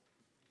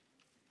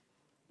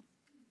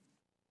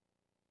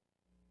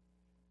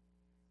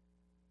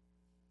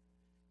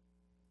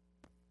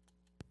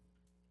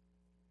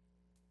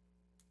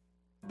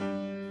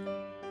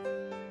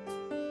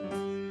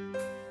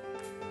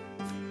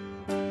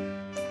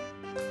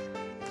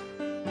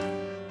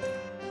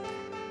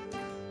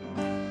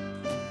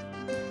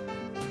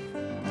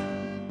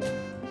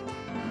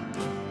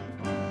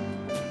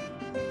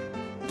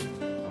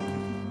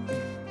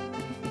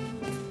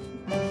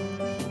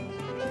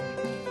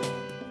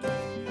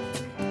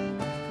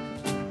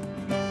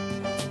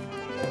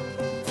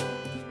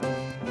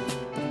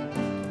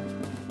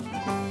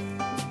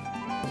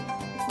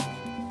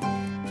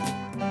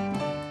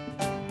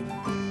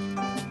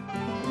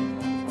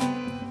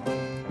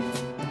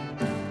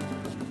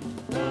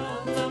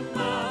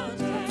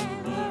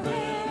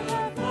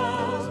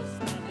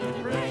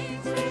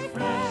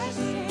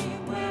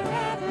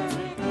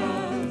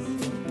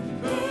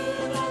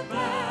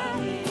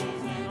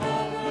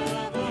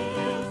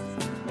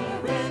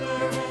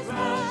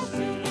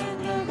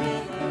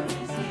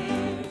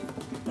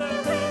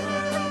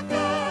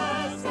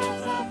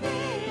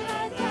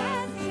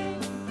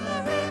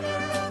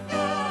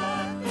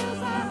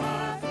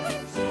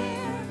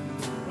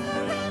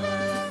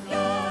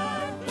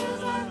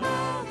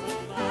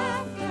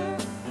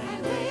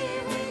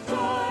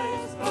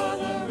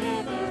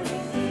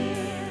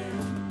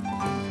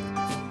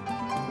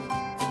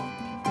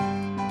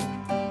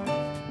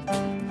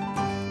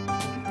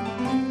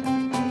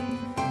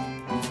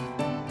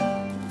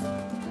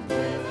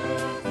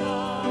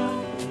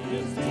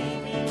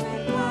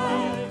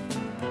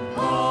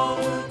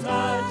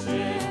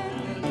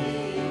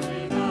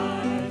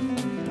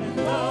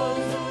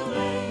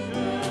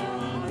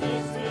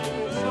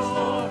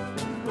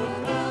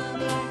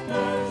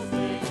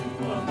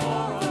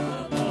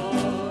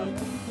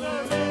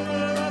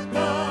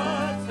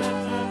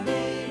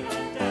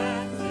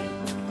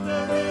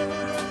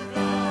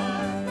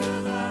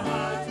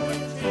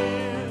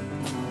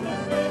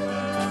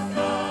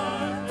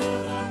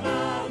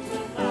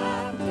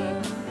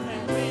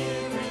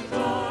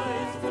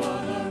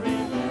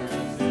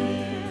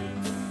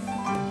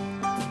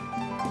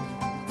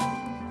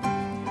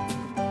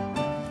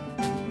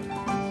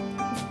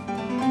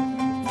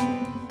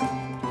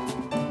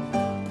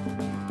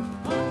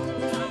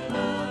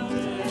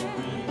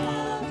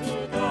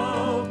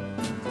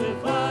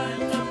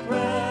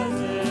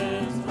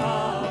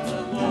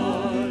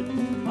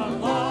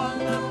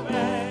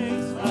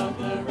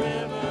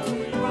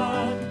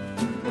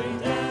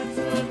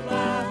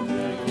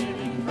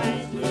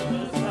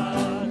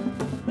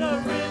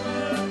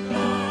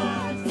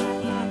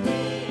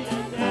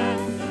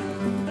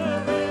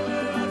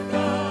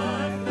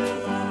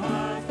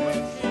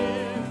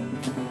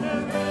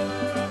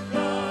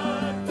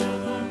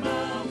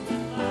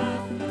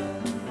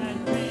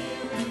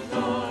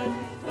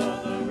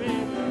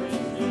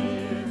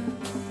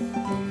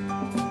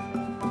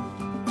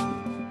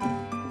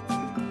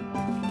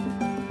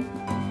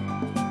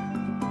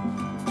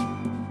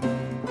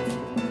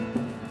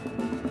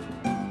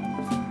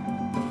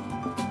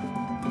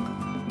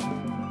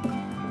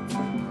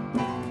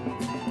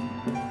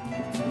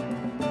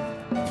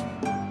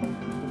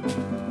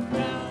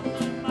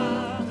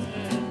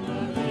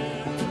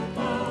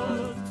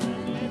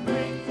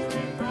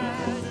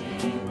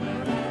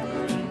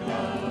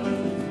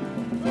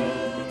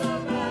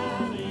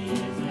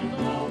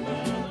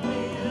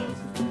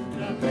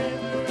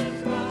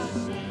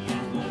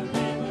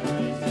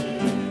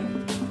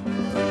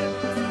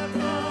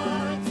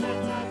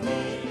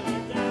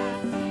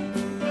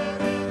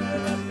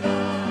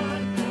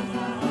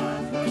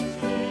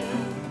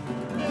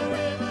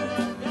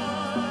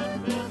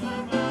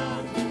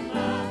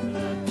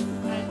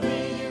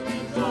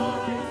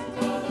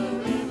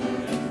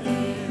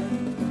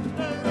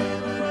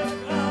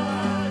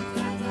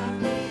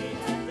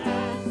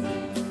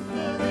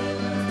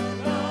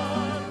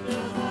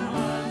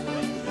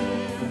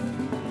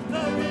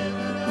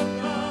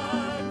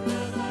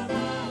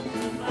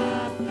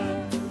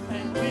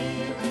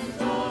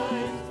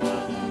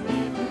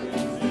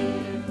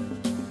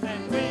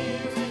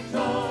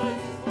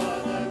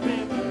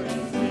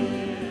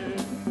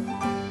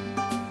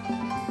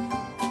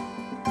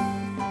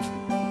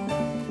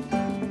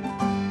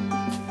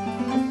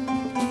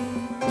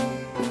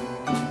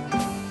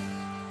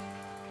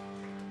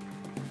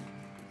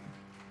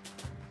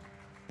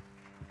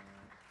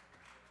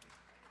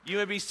 You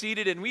may be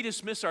seated, and we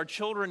dismiss our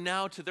children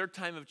now to their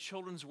time of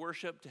children's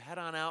worship to head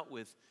on out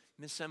with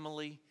Miss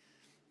Emily.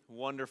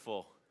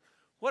 Wonderful.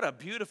 What a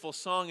beautiful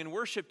song. And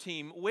worship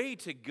team, way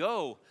to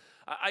go.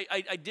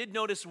 I did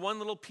notice one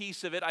little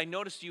piece of it. I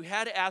noticed you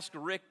had to ask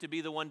Rick to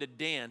be the one to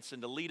dance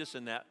and to lead us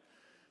in that.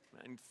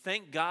 And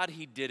thank God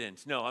he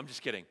didn't. No, I'm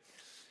just kidding.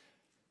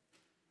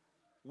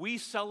 We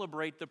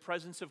celebrate the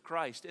presence of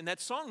Christ. And that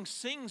song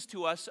sings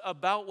to us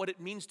about what it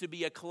means to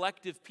be a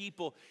collective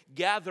people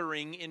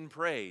gathering in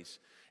praise,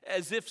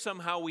 as if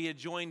somehow we had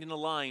joined in a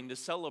line to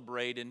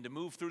celebrate and to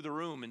move through the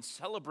room and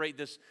celebrate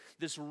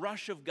this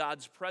rush of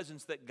God's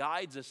presence that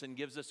guides us and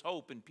gives us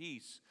hope and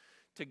peace.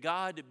 To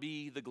God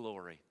be the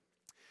glory.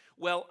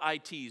 Well, I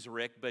tease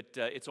Rick, but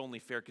it's only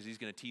fair because he's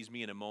going to tease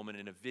me in a moment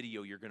in a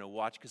video you're going to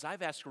watch, because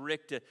I've asked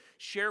Rick to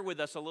share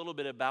with us a little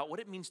bit about what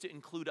it means to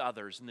include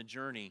others in the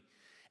journey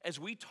as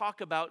we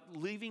talk about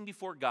leaving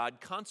before God,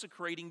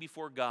 consecrating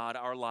before God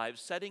our lives,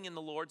 setting in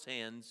the Lord's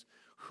hands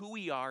who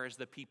we are as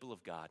the people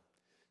of God.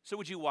 So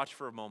would you watch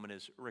for a moment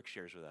as Rick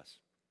shares with us?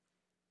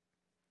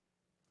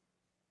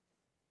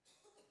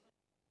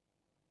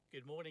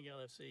 Good morning,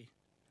 LFC.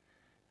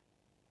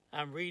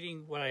 I'm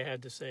reading what I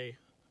had to say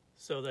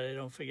so that I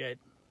don't forget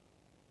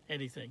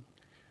anything.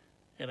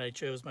 And I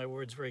chose my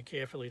words very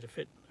carefully to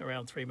fit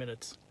around 3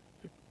 minutes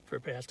for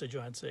Pastor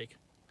John's sake.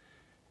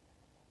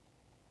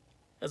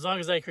 As long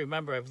as I can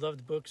remember, I've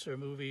loved books or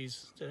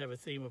movies that have a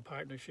theme of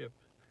partnership.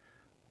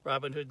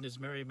 Robin Hood and His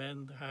Merry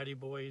Men, The Hardy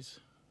Boys,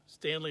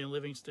 Stanley and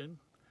Livingston,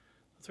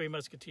 The Three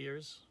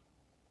Musketeers,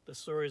 the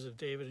stories of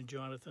David and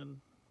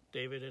Jonathan,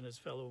 David and his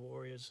fellow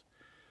warriors,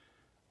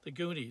 The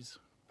Goonies,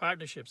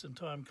 partnerships in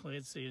Tom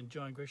Clancy and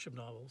John Grisham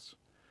novels,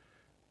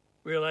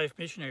 real-life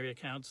missionary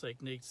accounts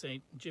like Nate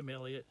Saint and Jim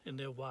Elliot and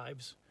their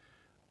wives,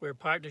 where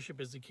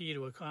partnership is the key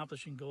to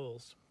accomplishing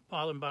goals.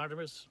 Paul and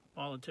Barnabas,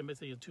 Paul and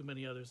Timothy, and too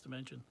many others to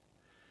mention.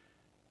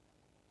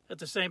 At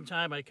the same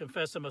time, I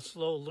confess I'm a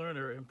slow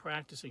learner in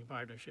practicing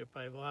partnership.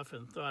 I've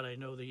often thought I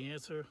know the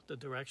answer, the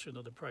direction,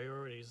 or the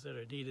priorities that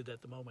are needed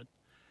at the moment.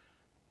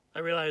 I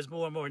realize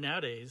more and more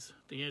nowadays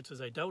the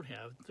answers I don't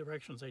have, the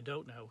directions I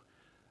don't know,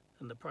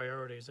 and the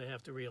priorities I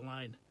have to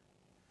realign.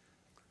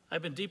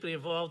 I've been deeply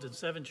involved in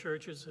 7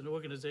 churches and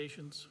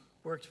organizations,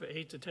 worked for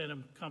 8 to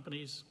 10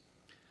 companies,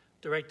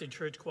 directed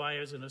church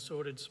choirs and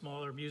assorted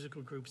smaller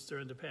musical groups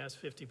during the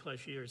past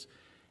 50-plus years.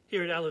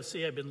 Here at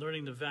LFC, I've been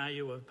learning the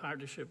value of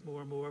partnership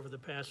more and more over the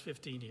past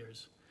 15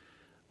 years.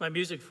 My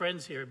music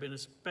friends here have been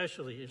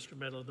especially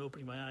instrumental in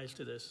opening my eyes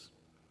to this.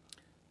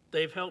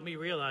 They've helped me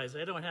realize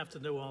I don't have to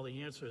know all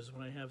the answers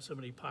when I have so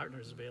many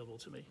partners available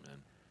to me. Amen.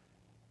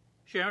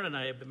 Sharon and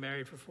I have been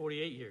married for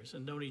 48 years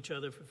and known each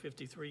other for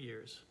 53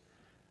 years.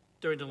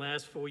 During the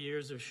last 4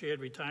 years of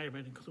shared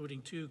retirement,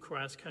 including 2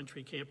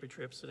 cross-country camper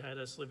trips that had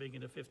us living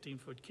in a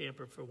 15-foot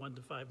camper for 1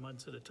 to 5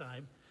 months at a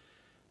time,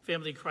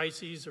 family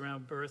crises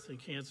around birth and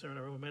cancer and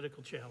our own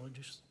medical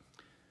challenges,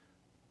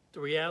 the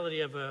reality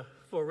of a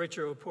for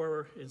richer or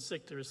poorer in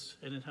sickness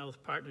and in health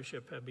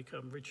partnership have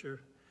become richer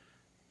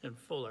and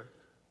fuller.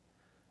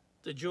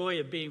 The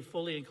joy of being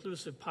fully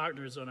inclusive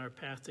partners on our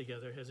path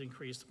together has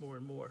increased more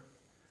and more.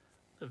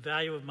 The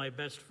value of my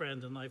best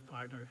friend and life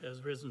partner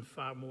has risen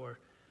far more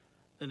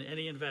than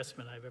any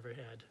investment I've ever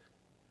had.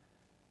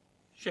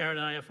 Sharon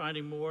and I are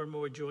finding more and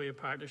more joy in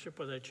partnership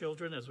with our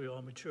children as we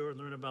all mature and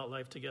learn about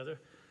life together.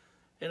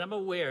 And I'm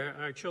aware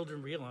our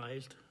children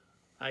realized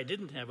I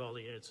didn't have all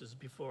the answers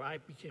before I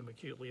became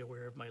acutely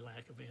aware of my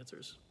lack of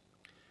answers.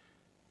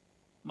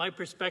 My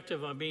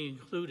perspective on being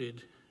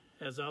included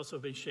has also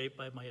been shaped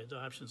by my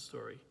adoption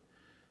story.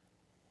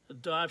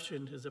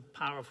 Adoption is a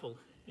powerful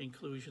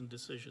inclusion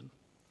decision.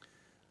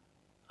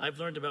 I've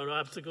learned about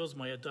obstacles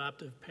my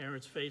adoptive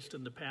parents faced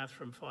in the path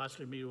from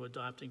fostering me to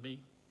adopting me.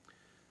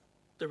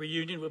 The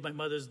reunion with my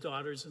mother's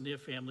daughters and their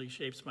family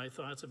shapes my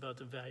thoughts about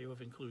the value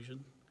of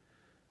inclusion.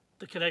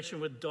 The connection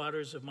with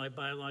daughters of my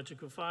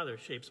biological father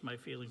shapes my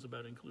feelings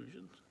about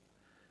inclusion.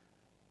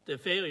 The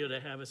failure to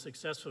have a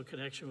successful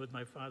connection with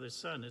my father's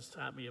son has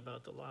taught me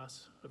about the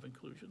loss of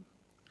inclusion.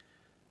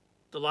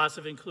 The loss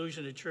of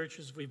inclusion in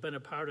churches we've been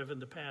a part of in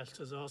the past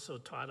has also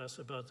taught us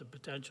about the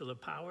potential of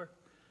power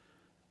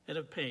and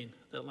of pain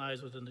that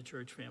lies within the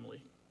church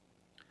family.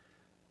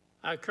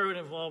 Our current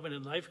involvement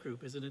in Life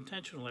Group is an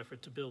intentional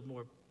effort to build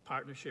more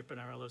partnership in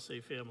our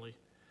LFC family.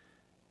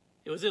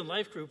 It was in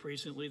Life Group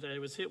recently that I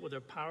was hit with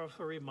a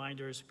powerful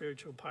reminder of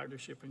spiritual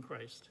partnership in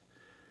Christ.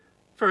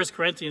 1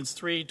 Corinthians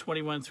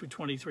 3:21 through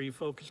 23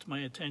 focused my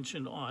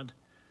attention on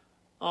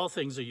all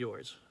things are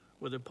yours,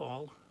 whether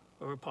Paul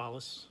or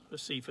Apollos or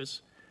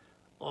Cephas,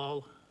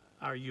 all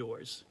are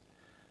yours.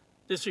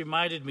 This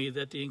reminded me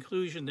that the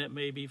inclusion that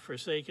may be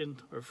forsaken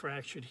or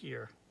fractured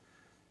here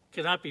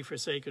cannot be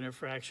forsaken or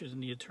fractured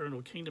in the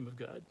eternal kingdom of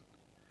God.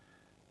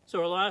 So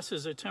our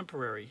losses are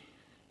temporary,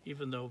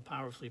 even though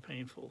powerfully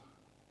painful.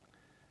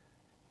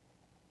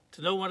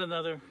 To know one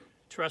another,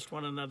 trust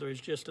one another is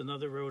just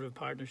another road of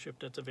partnership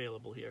that's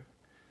available here.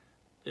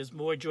 There's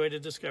more joy to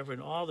discover in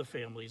all the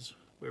families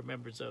we're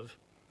members of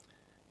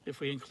if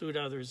we include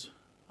others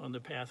on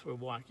the path we're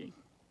walking.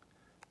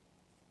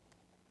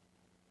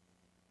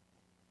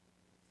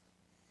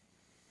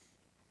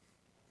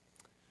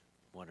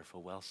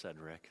 Wonderful. Well said,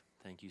 Rick.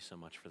 Thank you so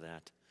much for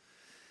that.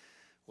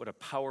 What a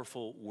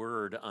powerful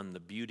word on the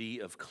beauty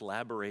of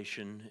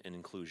collaboration and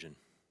inclusion.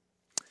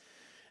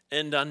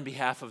 And on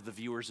behalf of the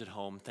viewers at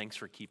home, thanks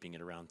for keeping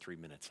it around 3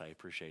 minutes. I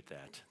appreciate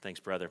that. Thanks,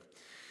 brother.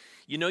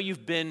 You know,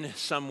 you've been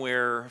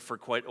somewhere for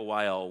quite a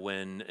while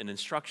when an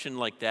instruction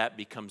like that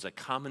becomes a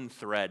common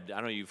thread.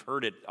 I know you've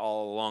heard it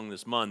all along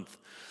this month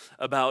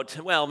about,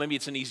 well, maybe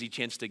it's an easy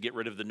chance to get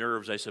rid of the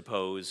nerves, I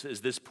suppose,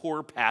 as this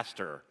poor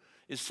pastor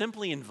is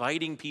simply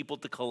inviting people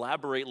to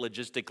collaborate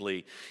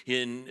logistically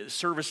in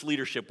service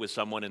leadership with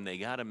someone, and they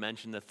got to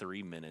mention the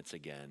 3 minutes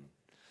again.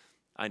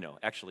 I know,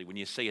 actually, when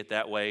you say it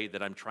that way,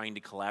 that I'm trying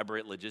to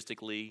collaborate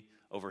logistically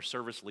over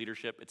service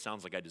leadership, it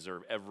sounds like I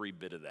deserve every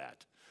bit of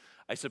that.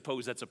 I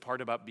suppose that's a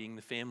part about being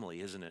the family,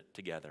 isn't it,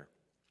 together?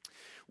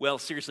 Well,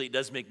 seriously, it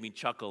does make me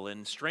chuckle,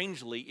 and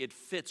strangely, it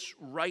fits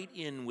right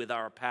in with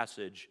our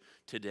passage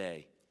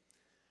today.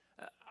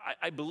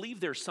 I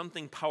believe there's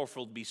something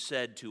powerful to be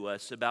said to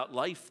us about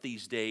life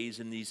these days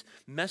and these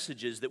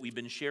messages that we've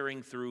been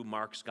sharing through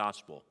Mark's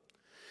gospel.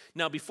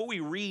 Now, before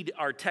we read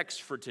our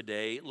text for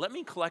today, let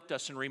me collect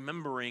us in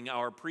remembering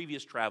our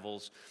previous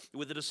travels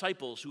with the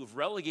disciples who have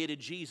relegated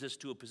Jesus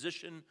to a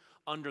position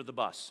under the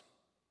bus,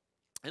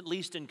 at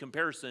least in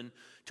comparison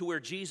to where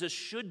Jesus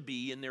should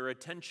be in their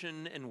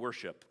attention and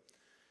worship,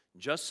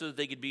 just so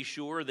they could be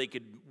sure they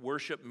could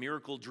worship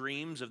miracle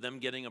dreams of them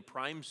getting a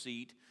prime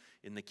seat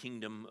in the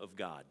kingdom of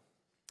God.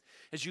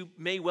 As you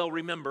may well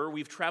remember,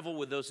 we've traveled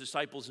with those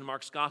disciples in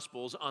Mark's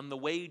Gospels on the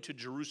way to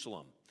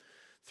Jerusalem,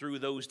 through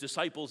those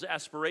disciples'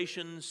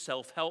 aspirations,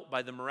 self-help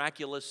by the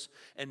miraculous,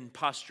 and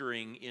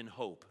posturing in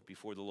hope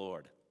before the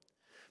Lord.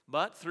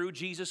 But through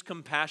Jesus'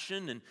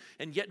 compassion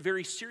and yet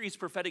very serious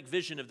prophetic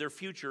vision of their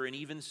future and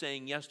even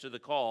saying yes to the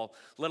call,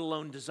 let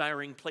alone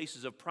desiring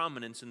places of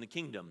prominence in the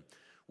kingdom,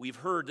 we've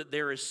heard that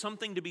there is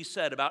something to be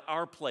said about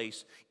our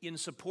place in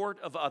support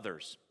of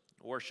others,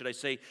 or should I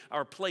say,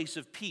 our place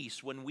of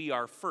peace when we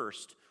are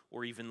first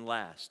or even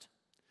last.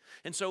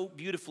 And so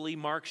beautifully,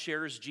 Mark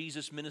shares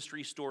Jesus'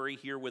 ministry story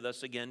here with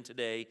us again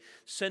today,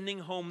 sending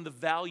home the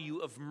value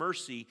of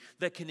mercy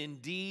that can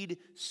indeed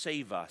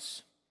save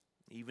us,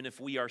 even if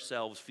we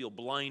ourselves feel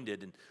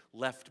blinded and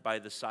left by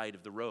the side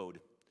of the road.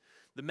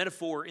 The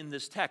metaphor in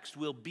this text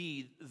will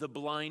be the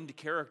blind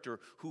character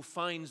who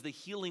finds the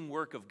healing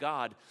work of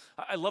God.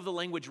 I love the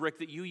language, Rick,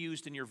 that you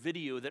used in your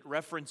video that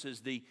references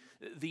the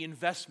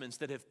investments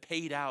that have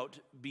paid out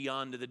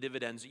beyond the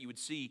dividends that you would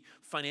see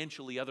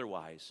financially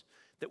otherwise.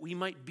 That we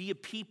might be a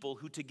people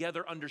who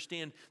together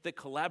understand that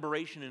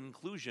collaboration and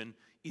inclusion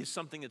is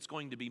something that's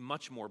going to be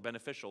much more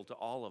beneficial to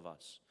all of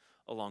us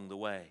along the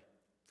way.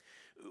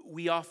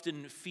 We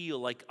often feel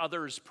like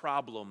others'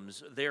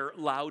 problems, their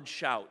loud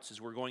shouts,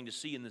 as we're going to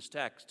see in this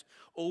text,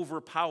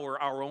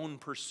 overpower our own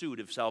pursuit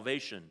of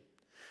salvation.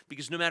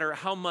 Because no matter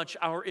how much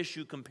our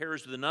issue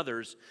compares with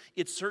another's,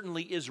 it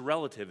certainly is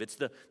relative. It's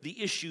the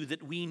issue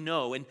that we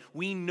know, and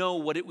we know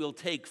what it will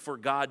take for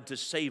God to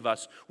save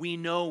us. We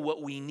know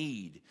what we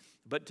need.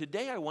 But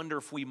today I wonder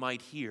if we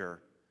might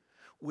hear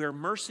where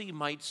mercy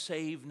might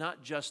save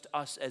not just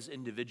us as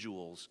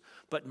individuals,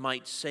 but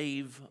might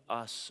save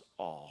us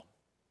all.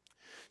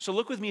 So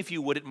look with me, if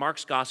you would, at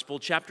Mark's Gospel,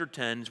 chapter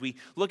 10, as we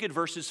look at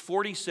verses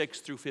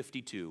 46 through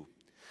 52.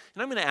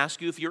 And I'm going to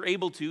ask you, if you're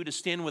able to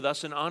stand with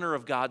us in honor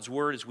of God's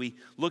word as we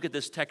look at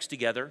this text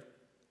together.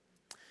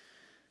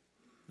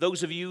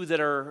 Those of you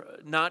that are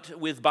not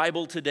with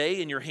Bible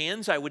today in your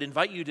hands, I would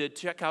invite you to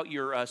check out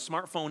your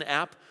smartphone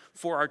app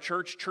for our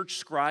church, Church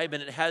Scribe,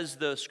 and it has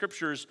the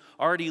scriptures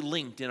already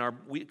linked in our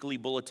weekly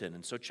bulletin.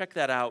 And so check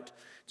that out.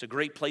 It's a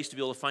great place to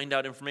be able to find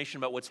out information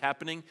about what's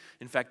happening.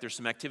 In fact, there's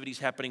some activities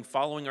happening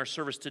following our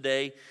service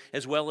today,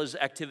 as well as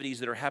activities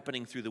that are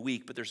happening through the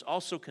week. But there's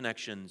also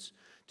connections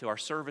to our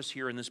service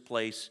here in this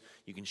place.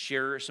 You can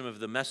share some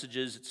of the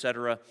messages,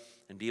 etc.,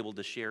 and be able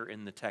to share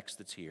in the text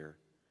that's here.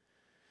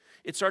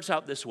 It starts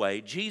out this way.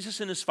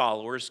 Jesus and his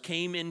followers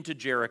came into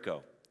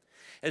Jericho.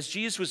 As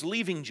Jesus was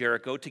leaving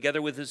Jericho,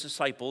 together with his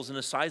disciples and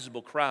a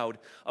sizable crowd,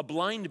 a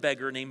blind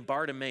beggar named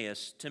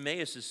Bartimaeus,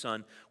 Timaeus'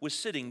 son, was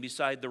sitting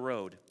beside the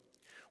road.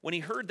 When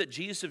he heard that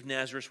Jesus of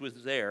Nazareth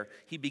was there,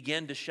 he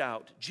began to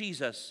shout,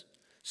 "Jesus,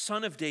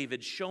 Son of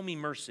David, show me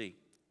mercy."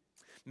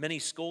 Many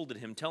scolded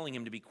him, telling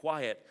him to be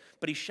quiet,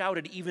 but he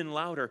shouted even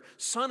louder,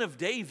 "Son of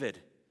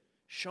David,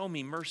 show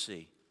me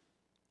mercy."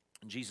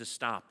 And Jesus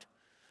stopped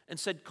and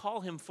said,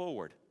 "Call him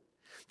forward."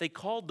 They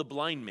called the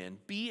blind man.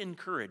 "Be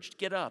encouraged,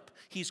 get up,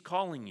 he's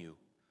calling you."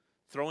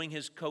 Throwing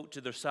his coat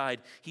to their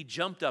side, he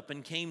jumped up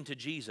and came to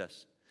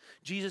Jesus.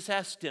 Jesus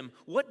asked him,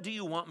 "What do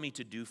you want me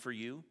to do for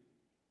you?"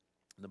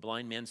 And the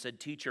blind man said,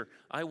 "Teacher,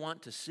 I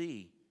want to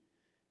see."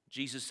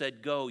 Jesus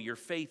said, "Go, your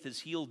faith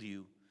has healed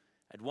you."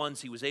 At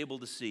once he was able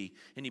to see,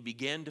 and he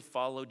began to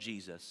follow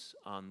Jesus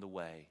on the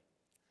way.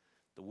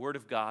 The word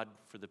of God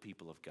for the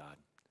people of God.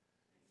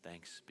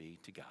 Thanks be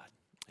to God.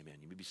 Amen.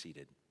 You may be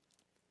seated.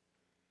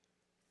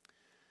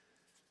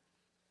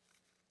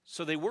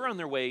 So they were on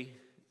their way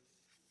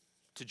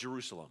to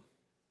Jerusalem,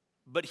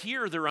 but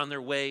here they're on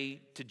their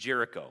way to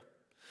Jericho.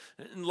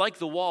 And like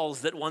the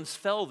walls that once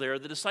fell there,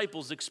 the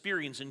disciples'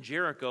 experience in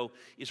Jericho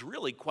is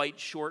really quite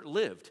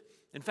short-lived.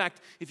 In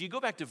fact, if you go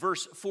back to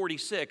verse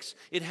 46,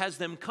 it has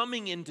them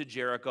coming into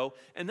Jericho,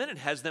 and then it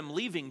has them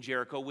leaving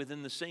Jericho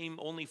within the same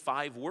only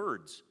 5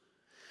 words.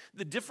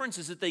 The difference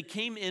is that they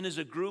came in as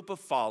a group of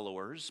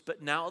followers,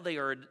 but now they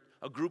are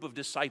a group of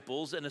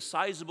disciples and a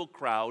sizable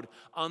crowd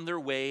on their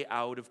way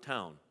out of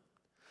town.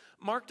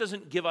 Mark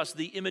doesn't give us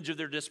the image of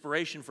their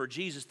desperation for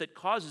Jesus that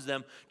causes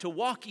them to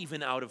walk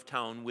even out of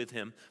town with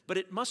him, but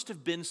it must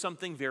have been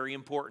something very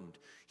important.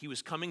 He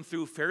was coming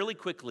through fairly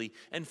quickly,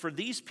 and for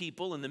these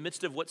people, in the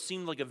midst of what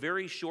seemed like a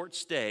very short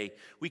stay,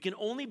 we can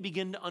only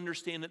begin to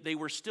understand that they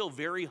were still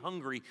very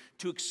hungry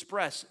to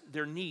express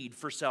their need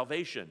for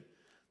salvation.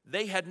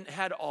 They hadn't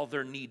had all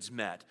their needs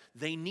met.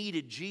 They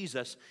needed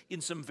Jesus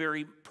in some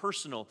very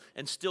personal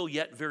and still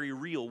yet very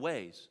real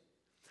ways.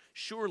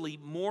 Surely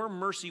more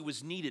mercy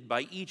was needed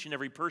by each and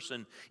every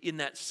person in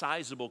that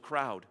sizable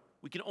crowd.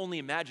 We can only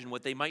imagine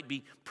what they might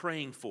be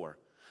praying for,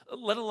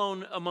 let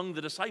alone among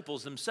the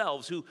disciples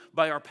themselves, who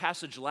by our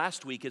passage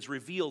last week has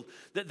revealed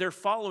that their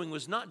following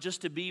was not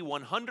just to be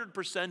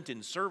 100%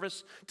 in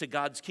service to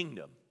God's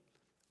kingdom,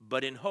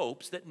 but in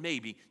hopes that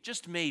maybe,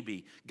 just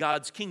maybe,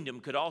 God's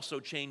kingdom could also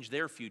change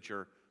their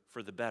future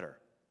for the better.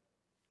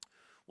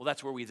 Well,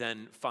 that's where we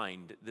then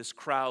find this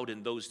crowd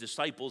and those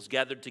disciples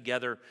gathered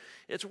together.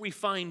 It's where we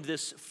find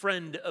this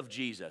friend of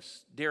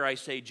Jesus, dare I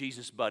say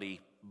Jesus' buddy,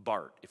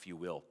 Bart, if you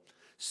will,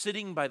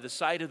 sitting by the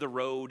side of the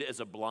road as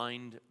a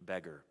blind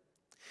beggar.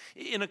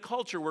 In a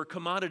culture where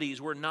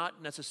commodities were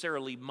not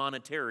necessarily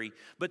monetary,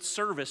 but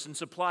service and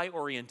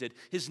supply-oriented,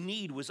 his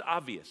need was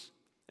obvious.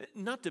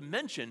 Not to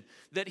mention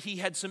that he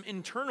had some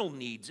internal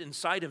needs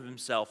inside of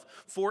himself,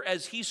 for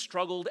as he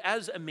struggled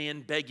as a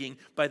man begging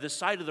by the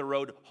side of the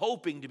road,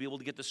 hoping to be able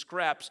to get the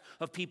scraps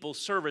of people's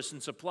service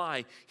and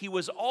supply, he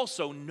was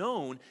also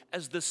known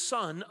as the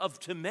son of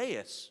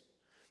Timaeus.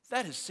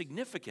 That is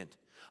significant.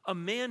 A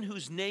man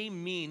whose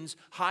name means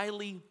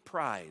highly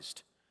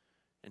prized.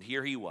 And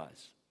here he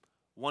was,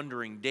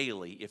 wondering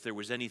daily if there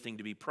was anything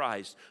to be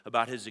prized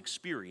about his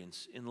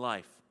experience in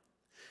life.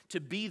 To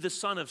be the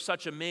son of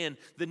such a man,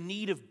 the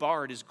need of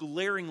Bart is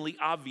glaringly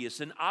obvious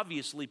and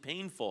obviously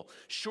painful.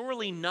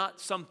 Surely not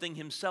something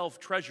himself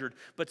treasured,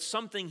 but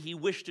something he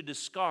wished to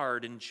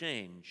discard and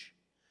change.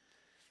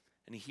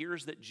 And he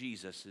hears that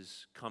Jesus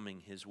is coming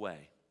his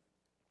way.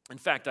 In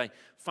fact, I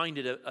find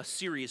it a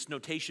serious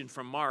notation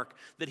from Mark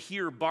that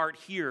here Bart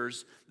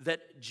hears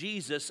that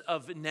Jesus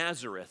of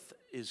Nazareth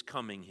is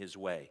coming his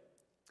way.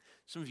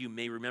 Some of you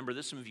may remember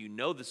this. Some of you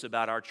know this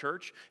about our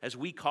church, as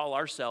we call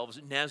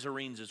ourselves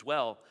Nazarenes as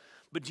well.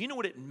 But do you know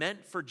what it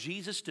meant for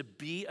Jesus to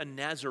be a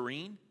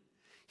Nazarene?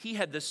 He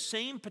had the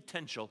same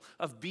potential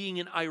of being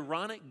an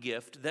ironic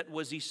gift that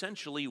was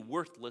essentially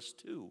worthless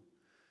too,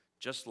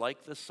 just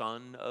like the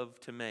son of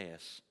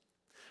Timaeus.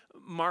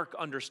 Mark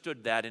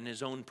understood that in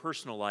his own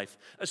personal life,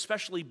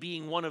 especially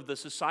being one of the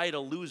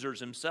societal losers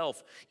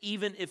himself,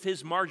 even if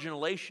his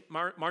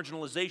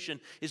marginalization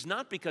is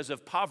not because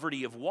of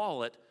poverty of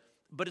wallet,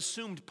 but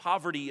assumed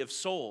poverty of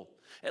soul,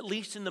 at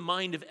least in the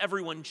mind of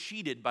everyone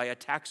cheated by a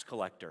tax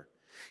collector.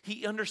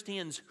 He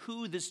understands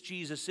who this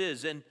Jesus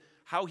is and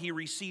how he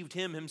received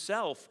him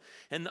himself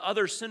and the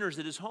other sinners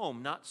at his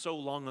home not so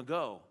long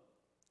ago.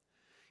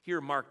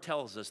 Here Mark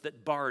tells us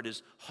that Bart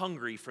is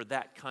hungry for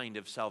that kind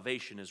of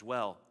salvation as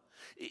well.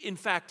 In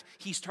fact,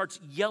 he starts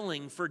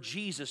yelling for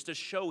Jesus to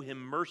show him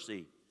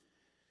mercy.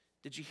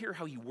 Did you hear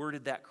how he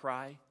worded that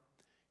cry?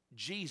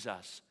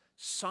 Jesus,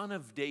 Son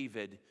of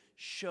David,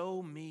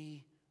 show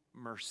me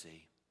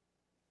mercy.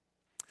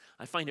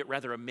 I find it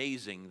rather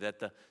amazing that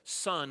the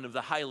son of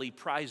the highly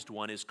prized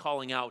one is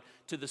calling out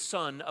to the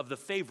son of the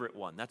favorite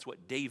one. That's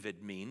what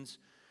David means.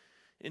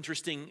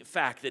 Interesting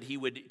fact that he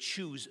would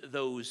choose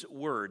those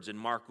words, and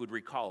Mark would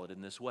recall it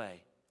in this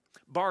way.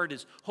 Bart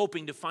is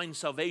hoping to find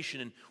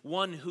salvation in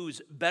one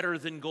whose better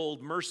than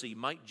gold mercy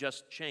might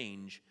just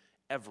change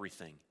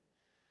everything.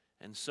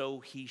 And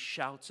so he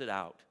shouts it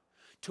out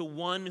to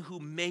one who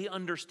may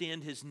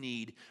understand his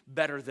need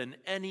better than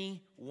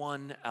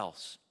anyone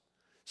else.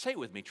 Say it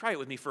with me. Try it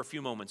with me for a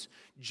few moments.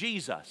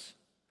 Jesus,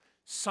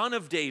 Son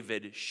of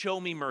David,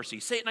 show me mercy.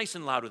 Say it nice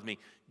and loud with me.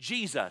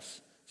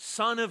 Jesus,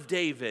 Son of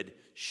David,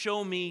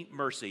 show me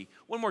mercy.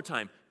 One more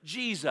time.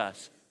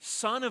 Jesus,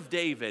 Son of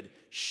David,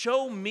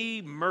 show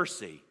me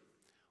mercy.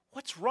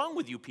 What's wrong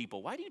with you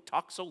people? Why do you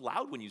talk so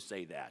loud when you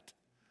say that?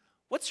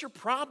 What's your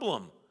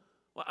problem?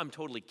 Well, I'm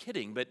totally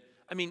kidding, but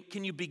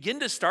can you begin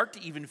to start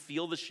to even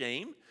feel the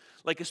shame?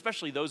 Like,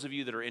 especially those of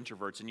you that are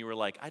introverts and you were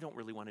like, I don't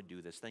really want to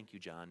do this. Thank you,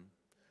 John.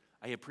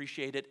 I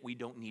appreciate it. We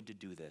don't need to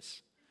do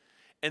this.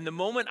 And the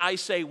moment I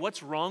say,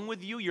 what's wrong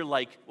with you? You're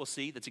like, well,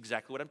 see, that's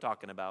exactly what I'm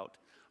talking about.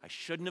 I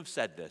shouldn't have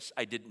said this.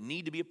 I didn't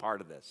need to be a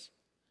part of this.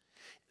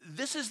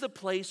 This is the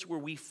place where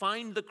we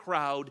find the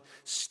crowd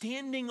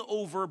standing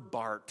over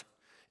Bart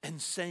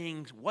and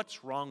saying,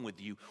 what's wrong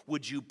with you?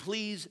 Would you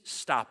please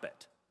stop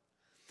it?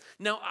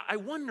 Now, I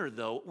wonder,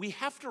 though, we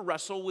have to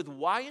wrestle with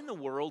why in the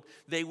world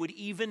they would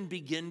even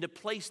begin to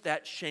place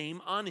that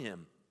shame on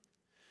him.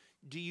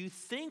 Do you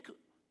think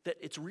that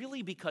it's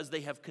really because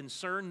they have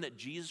concern that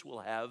Jesus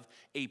will have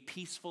a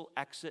peaceful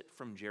exit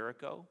from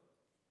Jericho?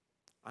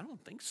 I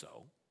don't think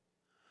so.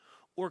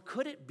 Or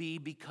could it be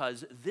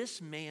because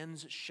this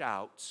man's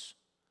shouts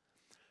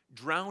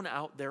drown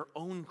out their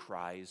own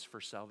cries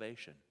for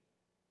salvation?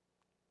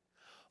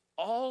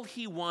 All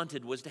he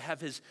wanted was to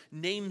have his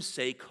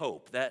namesake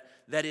hope, that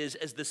is,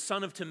 as the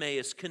son of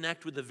Timaeus,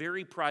 connect with the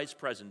very prized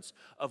presence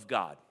of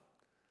God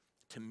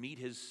to meet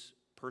his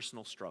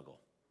personal struggle.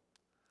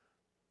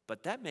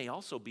 But that may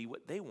also be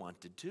what they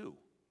wanted too.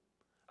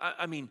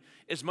 I mean,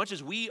 as much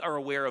as we are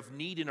aware of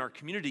need in our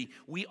community,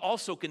 we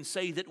also can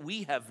say that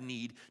we have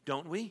need,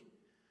 don't we?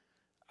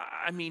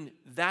 I mean,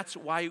 that's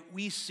why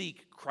we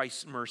seek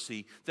Christ's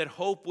mercy, that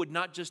hope would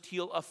not just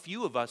heal a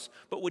few of us,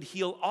 but would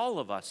heal all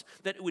of us,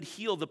 that it would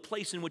heal the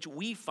place in which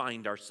we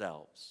find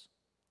ourselves.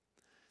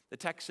 The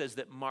text says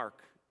that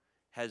Mark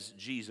has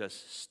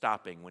Jesus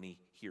stopping when he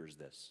hears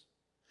this.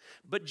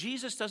 But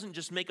Jesus doesn't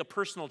just make a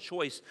personal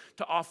choice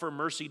to offer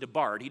mercy to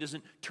Bart. He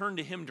doesn't turn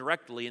to him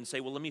directly and say,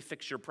 well, let me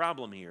fix your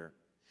problem here.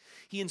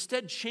 He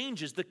instead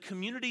changes the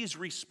community's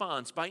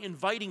response by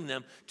inviting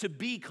them to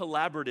be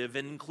collaborative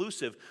and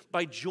inclusive,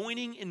 by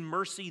joining in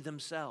mercy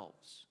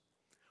themselves.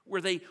 Where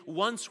they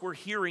once were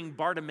hearing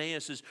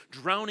Bartimaeus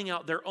drowning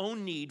out their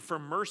own need for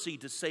mercy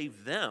to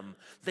save them,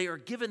 they are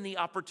given the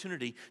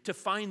opportunity to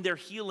find their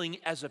healing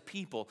as a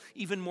people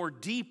even more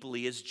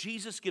deeply as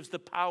Jesus gives the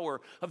power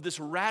of this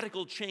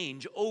radical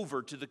change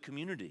over to the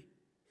community.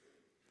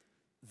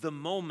 The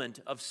moment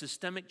of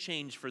systemic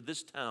change for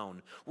this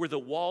town, where the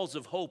walls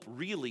of hope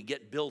really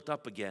get built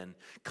up again,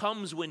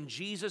 comes when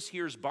Jesus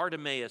hears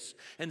Bartimaeus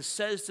and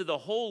says to the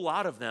whole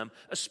lot of them,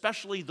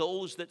 especially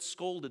those that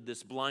scolded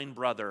this blind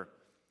brother,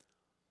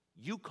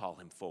 you call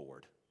him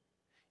forward.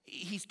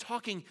 He's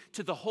talking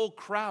to the whole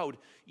crowd.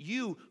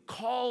 You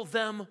call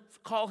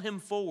him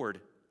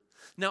forward.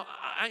 Now,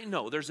 I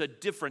know there's a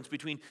difference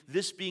between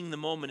this being the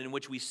moment in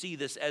which we see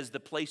this as the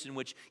place in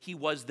which he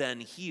was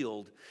then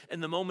healed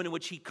and the moment in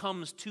which he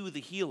comes to the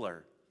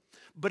healer.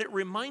 But it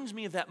reminds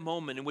me of that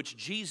moment in which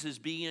Jesus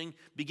beginning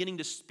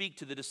to speak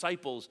to the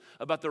disciples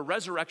about the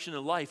resurrection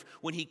of life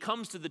when he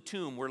comes to the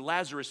tomb where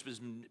Lazarus has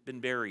been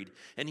buried.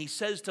 And he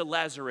says to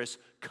Lazarus,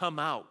 come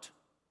out.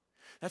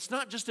 That's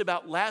not just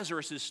about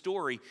Lazarus'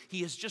 story.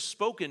 He has just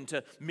spoken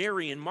to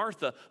Mary and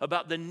Martha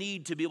about the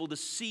need to be able to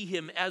see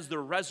him as the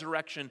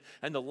resurrection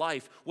and the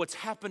life. What's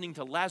happening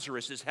to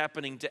Lazarus is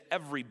happening to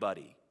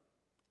everybody.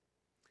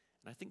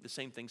 And I think the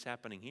same thing's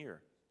happening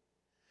here.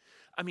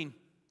 I mean,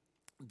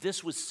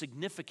 this was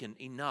significant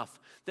enough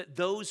that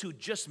those who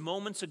just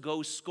moments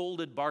ago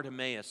scolded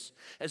Bartimaeus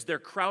as their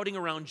crowding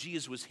around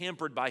Jesus was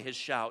hampered by his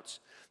shouts,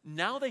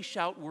 now they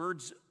shout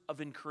words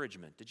of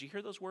encouragement. Did you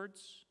hear those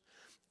words?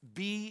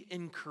 Be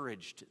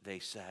encouraged, they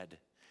said.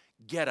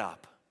 Get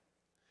up.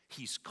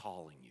 He's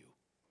calling you.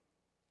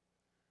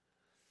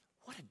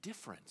 What a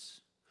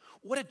difference.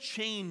 What a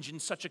change in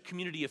such a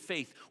community of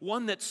faith.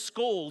 One that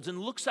scolds and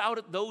looks out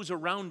at those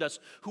around us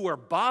who are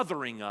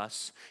bothering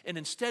us and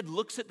instead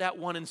looks at that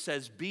one and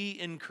says, be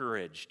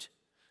encouraged.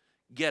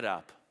 Get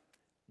up.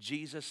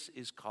 Jesus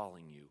is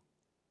calling you.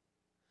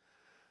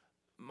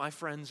 My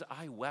friends,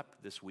 I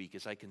wept this week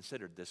as I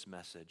considered this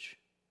message,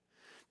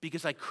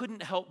 because I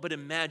couldn't help but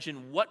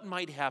imagine what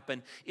might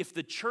happen if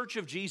the Church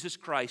of Jesus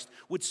Christ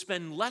would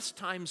spend less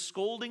time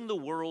scolding the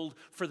world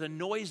for the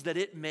noise that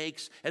it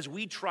makes as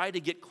we try to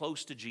get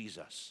close to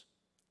Jesus.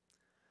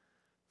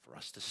 For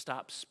us to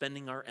stop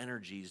spending our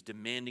energies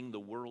demanding the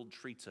world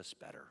treats us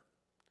better.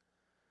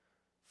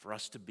 For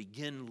us to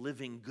begin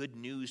living good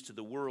news to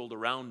the world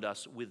around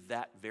us with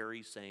that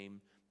very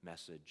same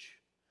message.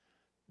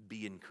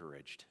 Be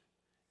encouraged.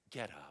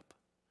 Get up.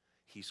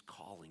 He's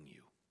calling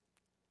you.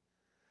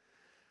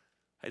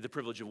 I had the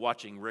privilege of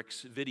watching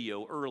Rick's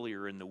video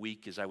earlier in the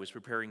week as I was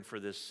preparing for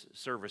this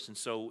service, and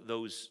so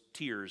those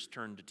tears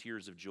turned to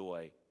tears of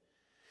joy.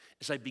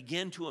 As I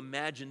began to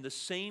imagine the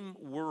same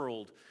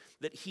world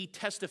that he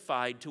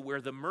testified to,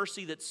 where the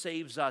mercy that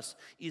saves us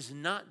is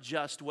not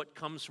just what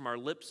comes from our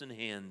lips and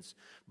hands,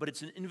 but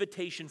it's an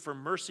invitation for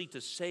mercy to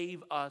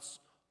save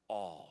us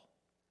all.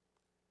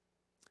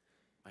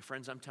 My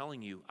friends, I'm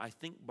telling you, I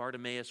think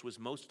Bartimaeus was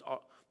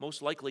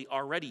most likely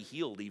already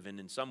healed, even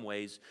in some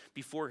ways,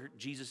 before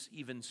Jesus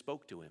even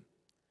spoke to him.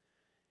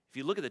 If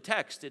you look at the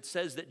text, it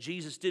says that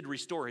Jesus did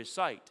restore his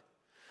sight.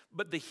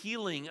 But the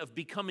healing of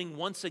becoming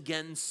once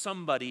again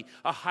somebody,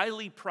 a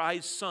highly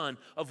prized son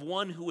of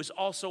one who was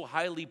also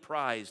highly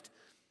prized,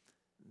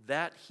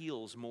 that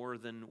heals more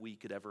than we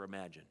could ever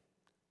imagine.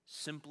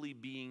 Simply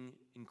being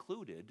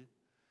included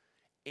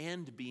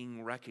and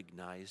being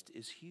recognized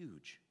is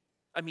huge.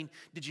 I mean,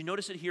 did you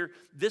notice it here?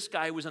 This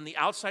guy was on the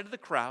outside of the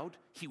crowd.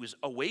 He was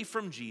away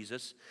from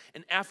Jesus.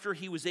 And after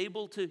he was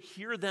able to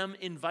hear them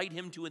invite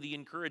him to the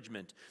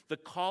encouragement, the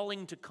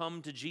calling to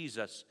come to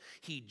Jesus,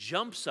 he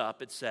jumps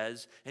up, it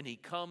says, and he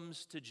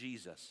comes to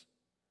Jesus.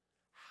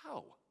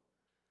 How?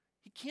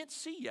 He can't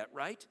see yet,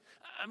 right?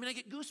 I mean, I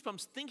get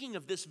goosebumps thinking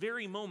of this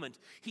very moment.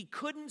 He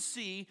couldn't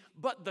see,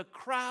 but the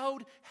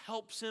crowd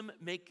helps him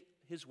make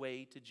his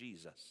way to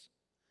Jesus.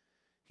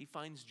 he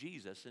finds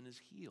Jesus and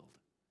is healed.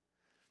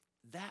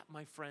 That,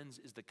 my friends,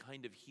 is the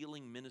kind of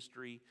healing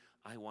ministry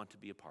I want to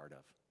be a part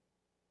of.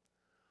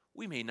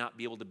 We may not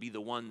be able to be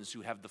the ones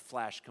who have the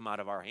flash come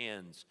out of our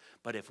hands,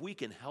 but if we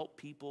can help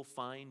people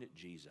find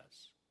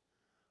Jesus,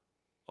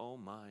 oh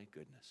my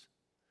goodness,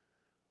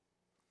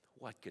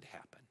 what could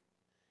happen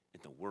in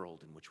the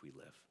world in which we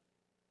live?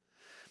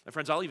 My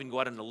friends, I'll even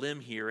go out on a limb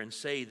here and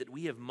say that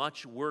we have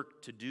much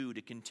work to do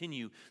to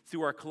continue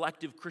through our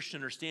collective Christian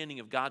understanding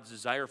of God's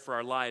desire for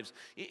our lives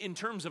in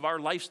terms of our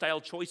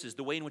lifestyle choices,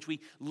 the way in which we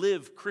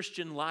live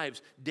Christian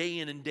lives day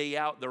in and day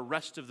out the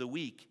rest of the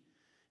week.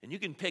 And you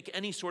can pick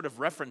any sort of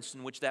reference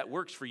in which that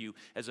works for you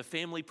as a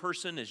family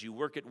person, as you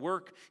work at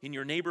work, in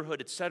your neighborhood,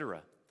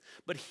 etc.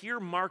 But hear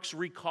Mark's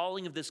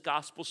recalling of this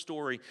gospel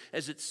story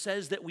as it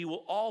says that we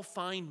will all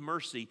find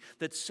mercy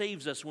that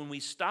saves us when we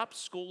stop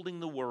scolding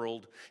the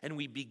world and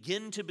we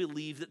begin to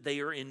believe that they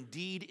are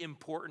indeed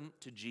important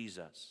to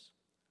Jesus.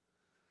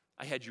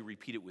 I had you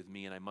repeat it with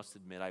me, and I must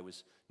admit I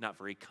was not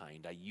very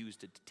kind. I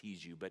used it to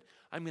tease you, but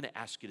I'm going to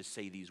ask you to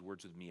say these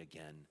words with me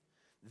again,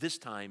 this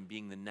time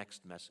being the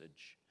next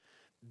message.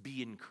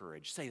 Be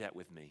encouraged. Say that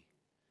with me.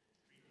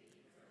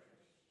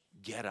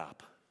 Get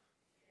up.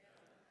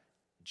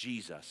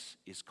 Jesus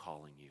is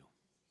calling you.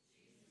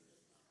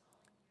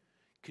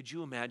 Could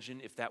you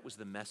imagine if that was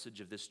the message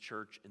of this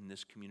church in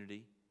this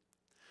community?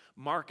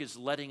 Mark is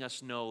letting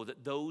us know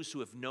that those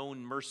who have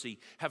known mercy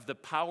have the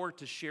power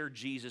to share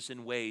Jesus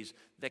in ways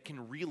that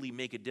can really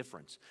make a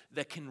difference,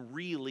 that can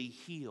really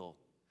heal.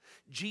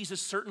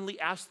 Jesus certainly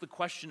asked the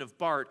question of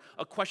Bart,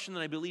 a question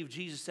that I believe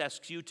Jesus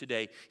asks you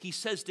today. He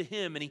says to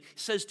him and he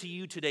says to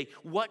you today,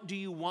 what do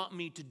you want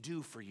me to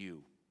do for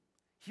you?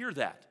 Hear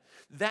that.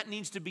 That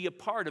needs to be a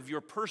part of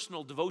your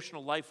personal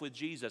devotional life with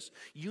Jesus.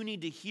 You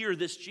need to hear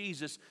this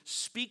Jesus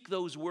speak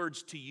those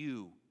words to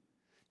you.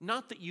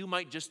 Not that you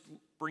might just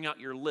bring out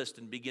your list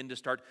and begin to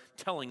start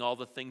telling all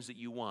the things that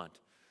you want.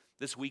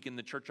 This week in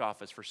the church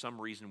office, for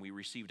some reason, we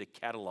received a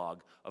catalog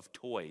of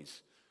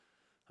toys.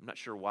 I'm not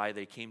sure why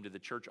they came to the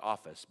church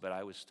office, but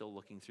I was still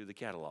looking through the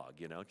catalog,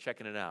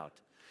 checking it out.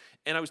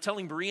 And I was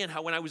telling Brianne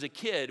how when I was a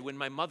kid, when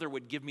my mother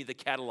would give me the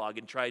catalog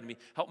and try to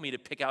help me to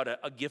pick out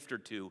a gift or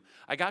two,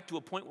 I got to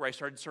a point where I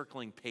started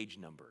circling page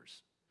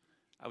numbers.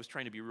 I was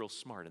trying to be real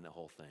smart in the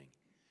whole thing.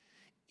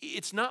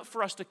 It's not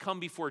for us to come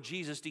before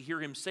Jesus to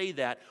hear him say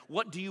that,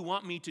 what do you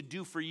want me to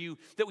do for you,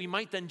 that we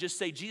might then just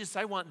say, Jesus,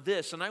 I want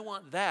this and I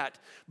want that.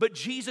 But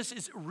Jesus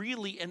is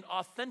really and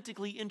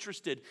authentically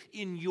interested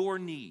in your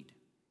need.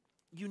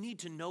 You need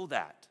to know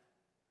that.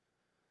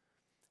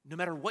 No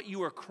matter what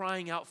you are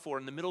crying out for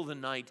in the middle of the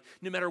night,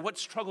 no matter what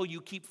struggle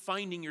you keep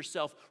finding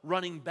yourself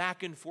running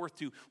back and forth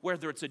to,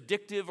 whether it's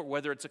addictive or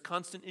whether it's a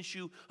constant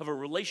issue of a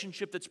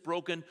relationship that's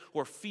broken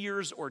or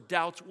fears or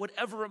doubts,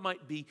 whatever it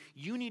might be,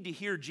 you need to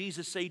hear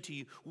Jesus say to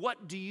you,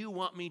 what do you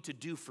want me to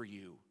do for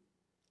you?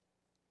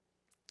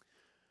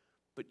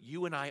 But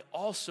you and I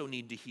also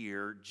need to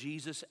hear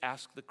Jesus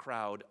ask the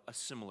crowd a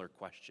similar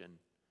question.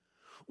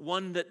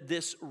 One that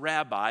this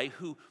rabbi,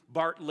 who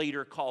Bart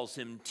later calls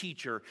him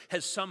teacher,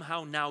 has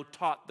somehow now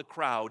taught the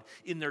crowd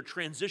in their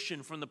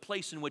transition from the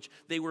place in which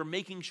they were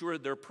making sure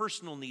their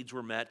personal needs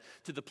were met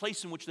to the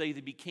place in which they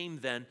became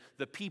then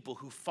the people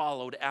who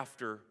followed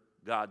after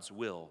God's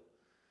will.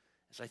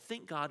 As I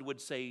think God would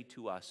say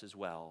to us as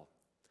well,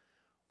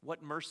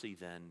 what mercy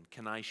then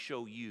can I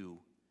show you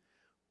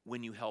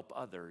when you help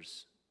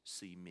others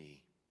see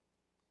me?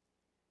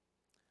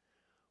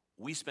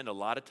 We spend a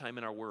lot of time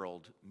in our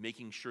world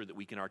making sure that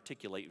we can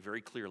articulate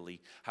very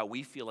clearly how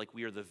we feel like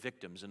we are the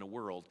victims in a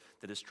world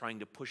that is trying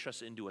to push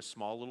us into a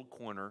small little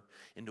corner,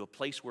 into a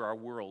place where our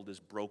world is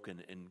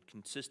broken and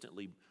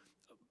consistently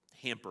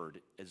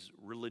hampered as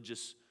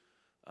religious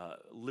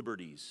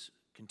liberties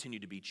continue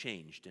to be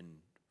changed and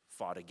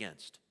fought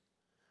against.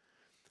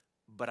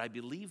 But I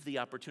believe the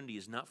opportunity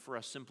is not for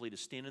us simply to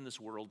stand in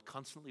this world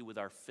constantly with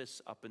our fists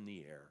up in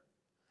the air.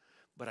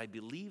 But I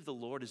believe the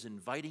Lord is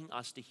inviting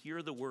us to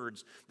hear the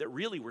words that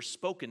really were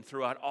spoken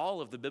throughout all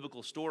of the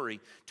biblical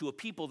story to a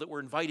people that were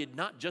invited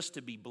not just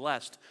to be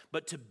blessed,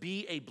 but to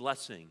be a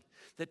blessing.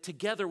 That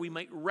together we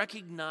might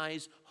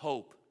recognize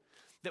hope,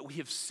 that we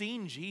have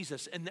seen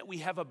Jesus and that we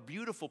have a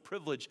beautiful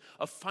privilege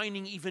of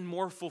finding even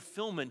more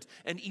fulfillment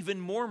and even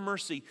more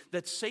mercy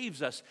that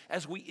saves us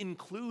as we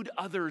include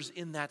others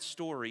in that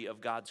story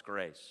of God's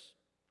grace.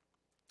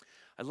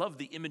 I love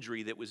the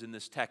imagery that was in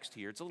this text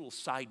here. It's a little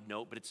side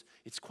note, but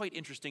it's quite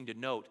interesting to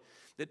note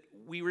that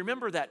we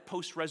remember that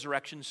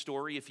post-resurrection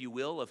story, if you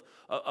will,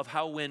 of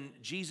how when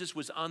Jesus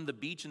was on the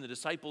beach and the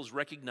disciples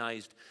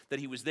recognized that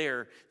he was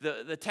there,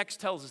 the text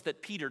tells us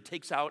that Peter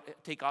takes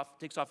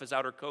off his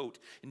outer coat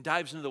and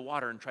dives into the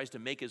water and tries to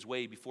make his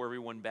way before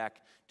everyone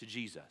back to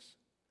Jesus.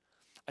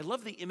 I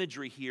love the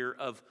imagery here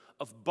of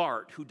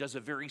Bart, who does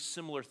a very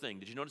similar thing.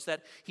 Did you notice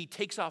that? He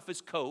takes off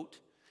his coat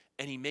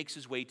and he makes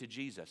his way to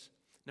Jesus.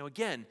 Now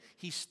again,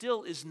 he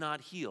still is not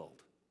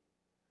healed.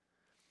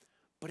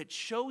 But it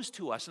shows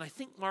to us, and I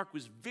think Mark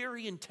was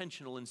very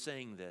intentional in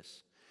saying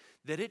this,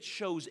 that it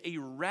shows a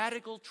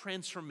radical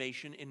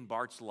transformation in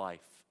Bart's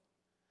life.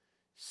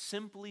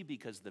 simply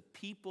because the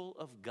people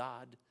of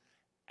God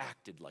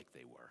acted like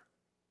they were.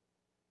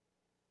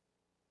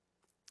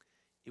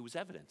 It was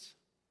evidence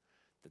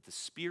that the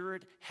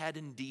Spirit had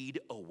indeed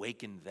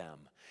awakened them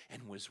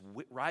and was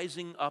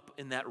rising up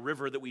in that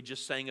river that we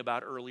just sang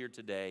about earlier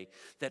today,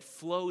 that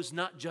flows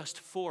not just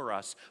for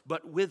us,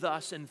 but with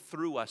us and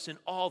through us in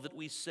all that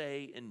we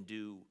say and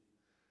do.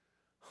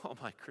 Oh,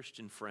 my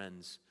Christian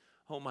friends,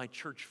 oh, my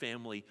church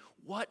family,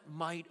 what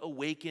might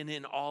awaken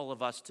in all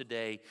of us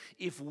today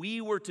if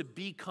we were to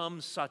become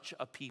such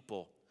a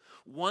people?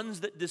 Ones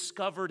that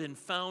discovered and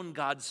found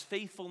God's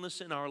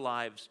faithfulness in our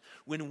lives,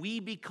 when we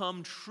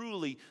become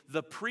truly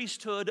the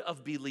priesthood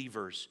of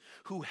believers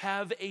who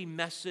have a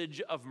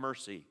message of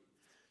mercy.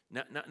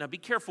 Now be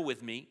careful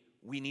with me.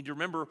 We need to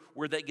remember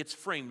where that gets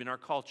framed in our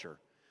culture.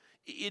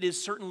 It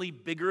is certainly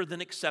bigger than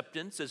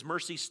acceptance, as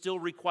mercy still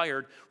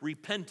required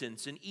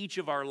repentance in each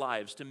of our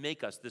lives to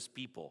make us this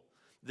people.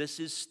 This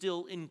is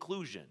still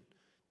inclusion,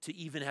 to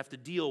even have to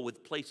deal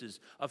with places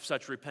of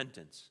such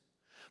repentance.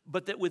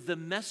 But that with the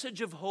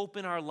message of hope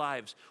in our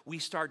lives, we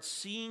start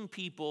seeing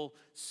people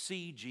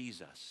see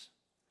Jesus.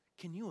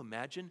 Can you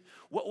imagine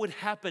what would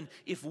happen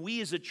if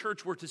we as a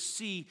church were to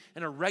see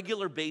on a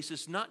regular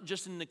basis, not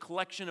just in the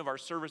collection of our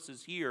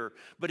services here,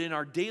 but in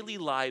our daily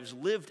lives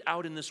lived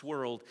out in this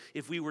world,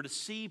 if we were to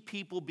see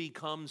people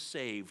become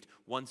saved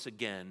once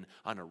again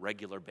on a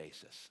regular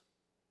basis?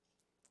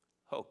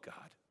 Oh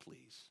God,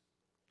 please.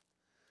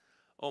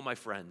 Oh, my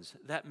friends,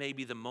 that may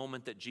be the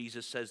moment that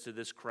Jesus says to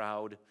this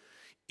crowd,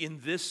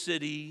 in this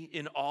city,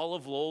 in all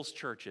of Lowell's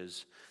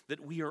churches, that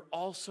we are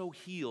also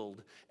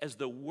healed as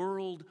the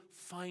world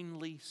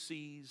finally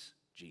sees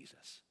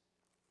Jesus.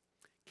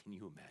 Can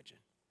you imagine?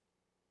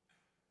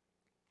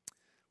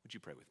 Would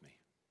you pray with me?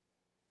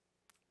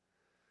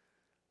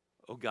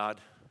 Oh God,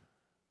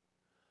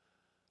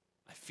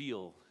 I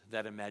feel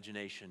that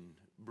imagination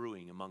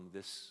brewing among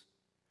this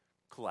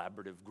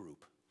collaborative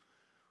group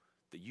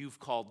that you've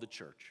called the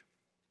church.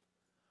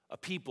 A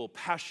people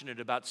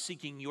passionate about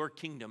seeking your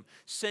kingdom,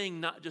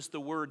 saying not just the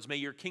words, may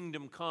your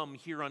kingdom come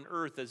here on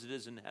earth as it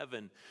is in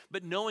heaven,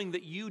 but knowing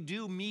that you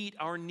do meet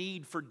our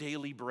need for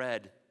daily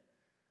bread.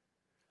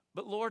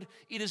 But Lord,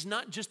 it is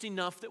not just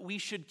enough that we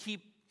should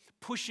keep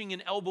pushing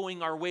and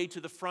elbowing our way to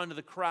the front of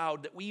the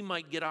crowd that we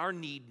might get our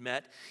need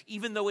met,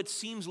 even though it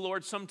seems,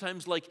 Lord,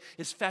 sometimes like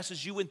as fast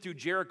as you went through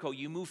Jericho,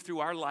 you move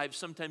through our lives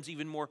sometimes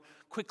even more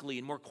quickly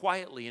and more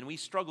quietly, and we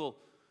struggle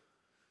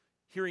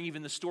hearing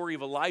even the story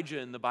of Elijah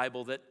in the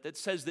Bible that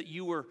says that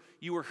you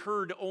were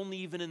heard only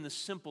even in the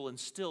simple and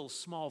still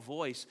small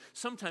voice.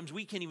 Sometimes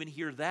we can't even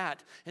hear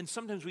that, and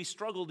sometimes we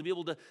struggle to be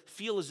able to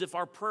feel as if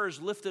our prayers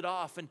lifted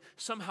off and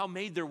somehow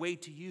made their way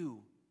to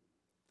you.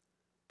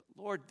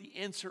 But Lord, the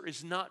answer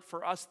is not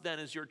for us then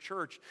as your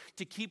church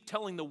to keep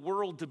telling the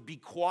world to be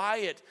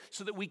quiet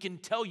so that we can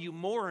tell you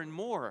more and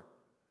more.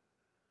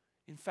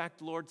 In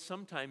fact, Lord,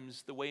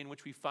 sometimes the way in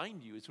which we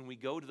find you is when we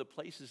go to the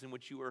places in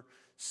which you are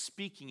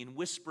speaking and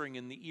whispering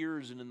in the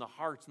ears and in the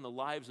hearts and the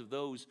lives of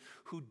those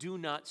who do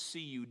not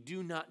see you,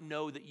 do not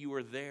know that you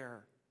are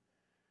there.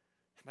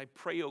 And I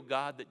pray, oh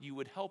God, that you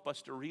would help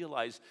us to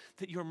realize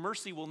that your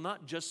mercy will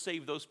not just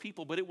save those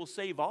people, but it will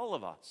save all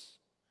of us.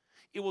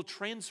 It will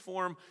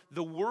transform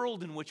the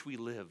world in which we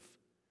live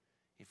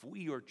if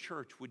we, your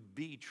church, would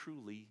be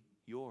truly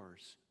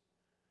yours.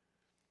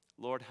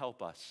 Lord,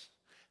 help us.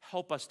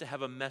 Help us to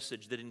have a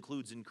message that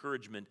includes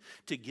encouragement,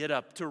 to get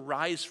up, to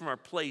rise from our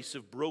place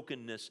of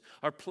brokenness,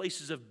 our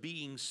places of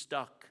being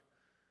stuck,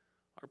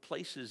 our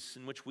places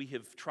in which we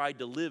have tried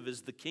to live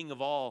as the King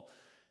of all,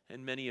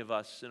 and many of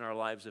us in our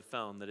lives have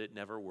found that it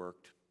never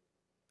worked.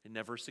 It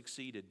never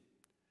succeeded.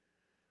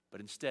 But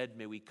instead,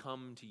 may we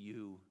come to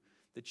you,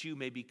 that you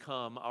may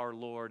become our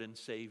Lord and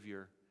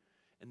Savior,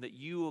 and that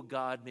you, O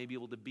God, may be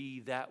able to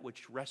be that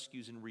which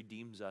rescues and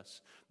redeems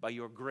us by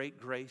your great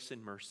grace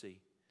and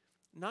mercy.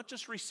 Not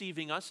just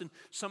receiving us and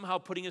somehow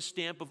putting a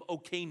stamp of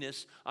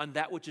okayness on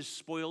that which is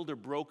spoiled or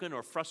broken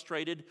or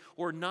frustrated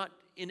or not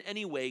in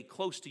any way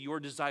close to your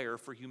desire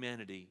for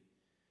humanity,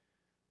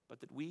 but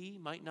that we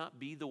might not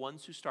be the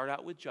ones who start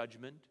out with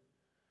judgment,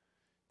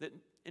 that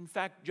in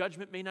fact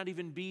judgment may not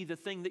even be the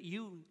thing that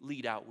you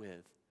lead out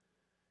with,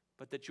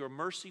 but that your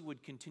mercy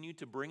would continue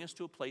to bring us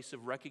to a place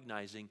of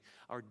recognizing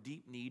our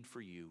deep need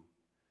for you,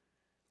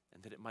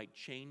 and that it might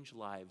change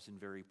lives in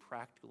very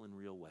practical and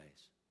real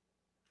ways.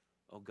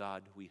 Oh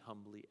God, we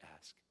humbly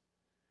ask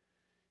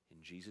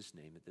in Jesus'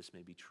 name that this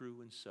may be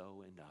true and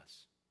so in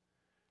us.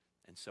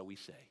 And so we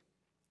say,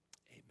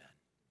 amen.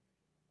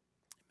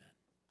 Amen.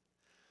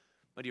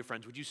 My dear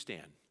friends, would you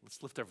stand?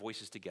 Let's lift our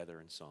voices together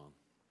in song.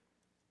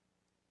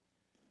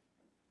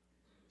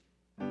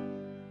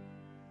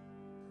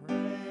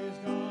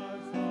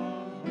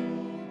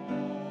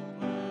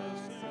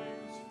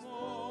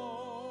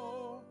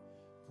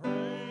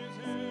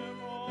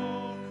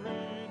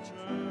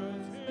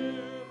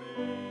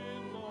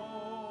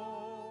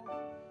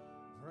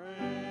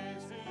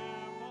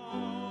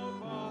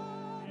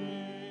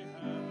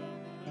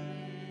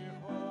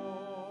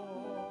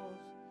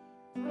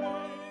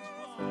 Praise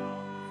Father,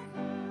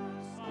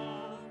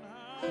 Son,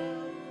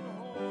 and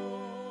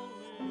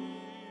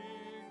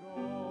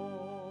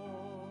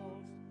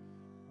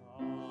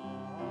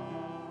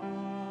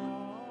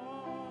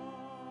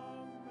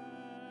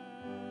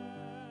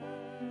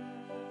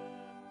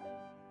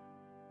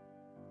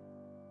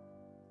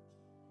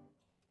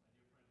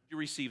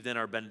receive then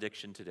our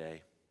benediction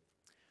today.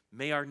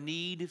 May our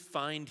need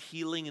find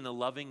healing in the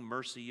loving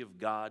mercy of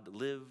God,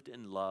 lived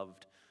and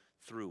loved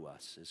through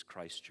us as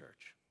Christ's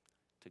church.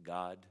 To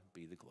God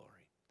be the glory.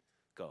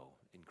 Go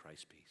in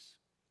Christ's peace.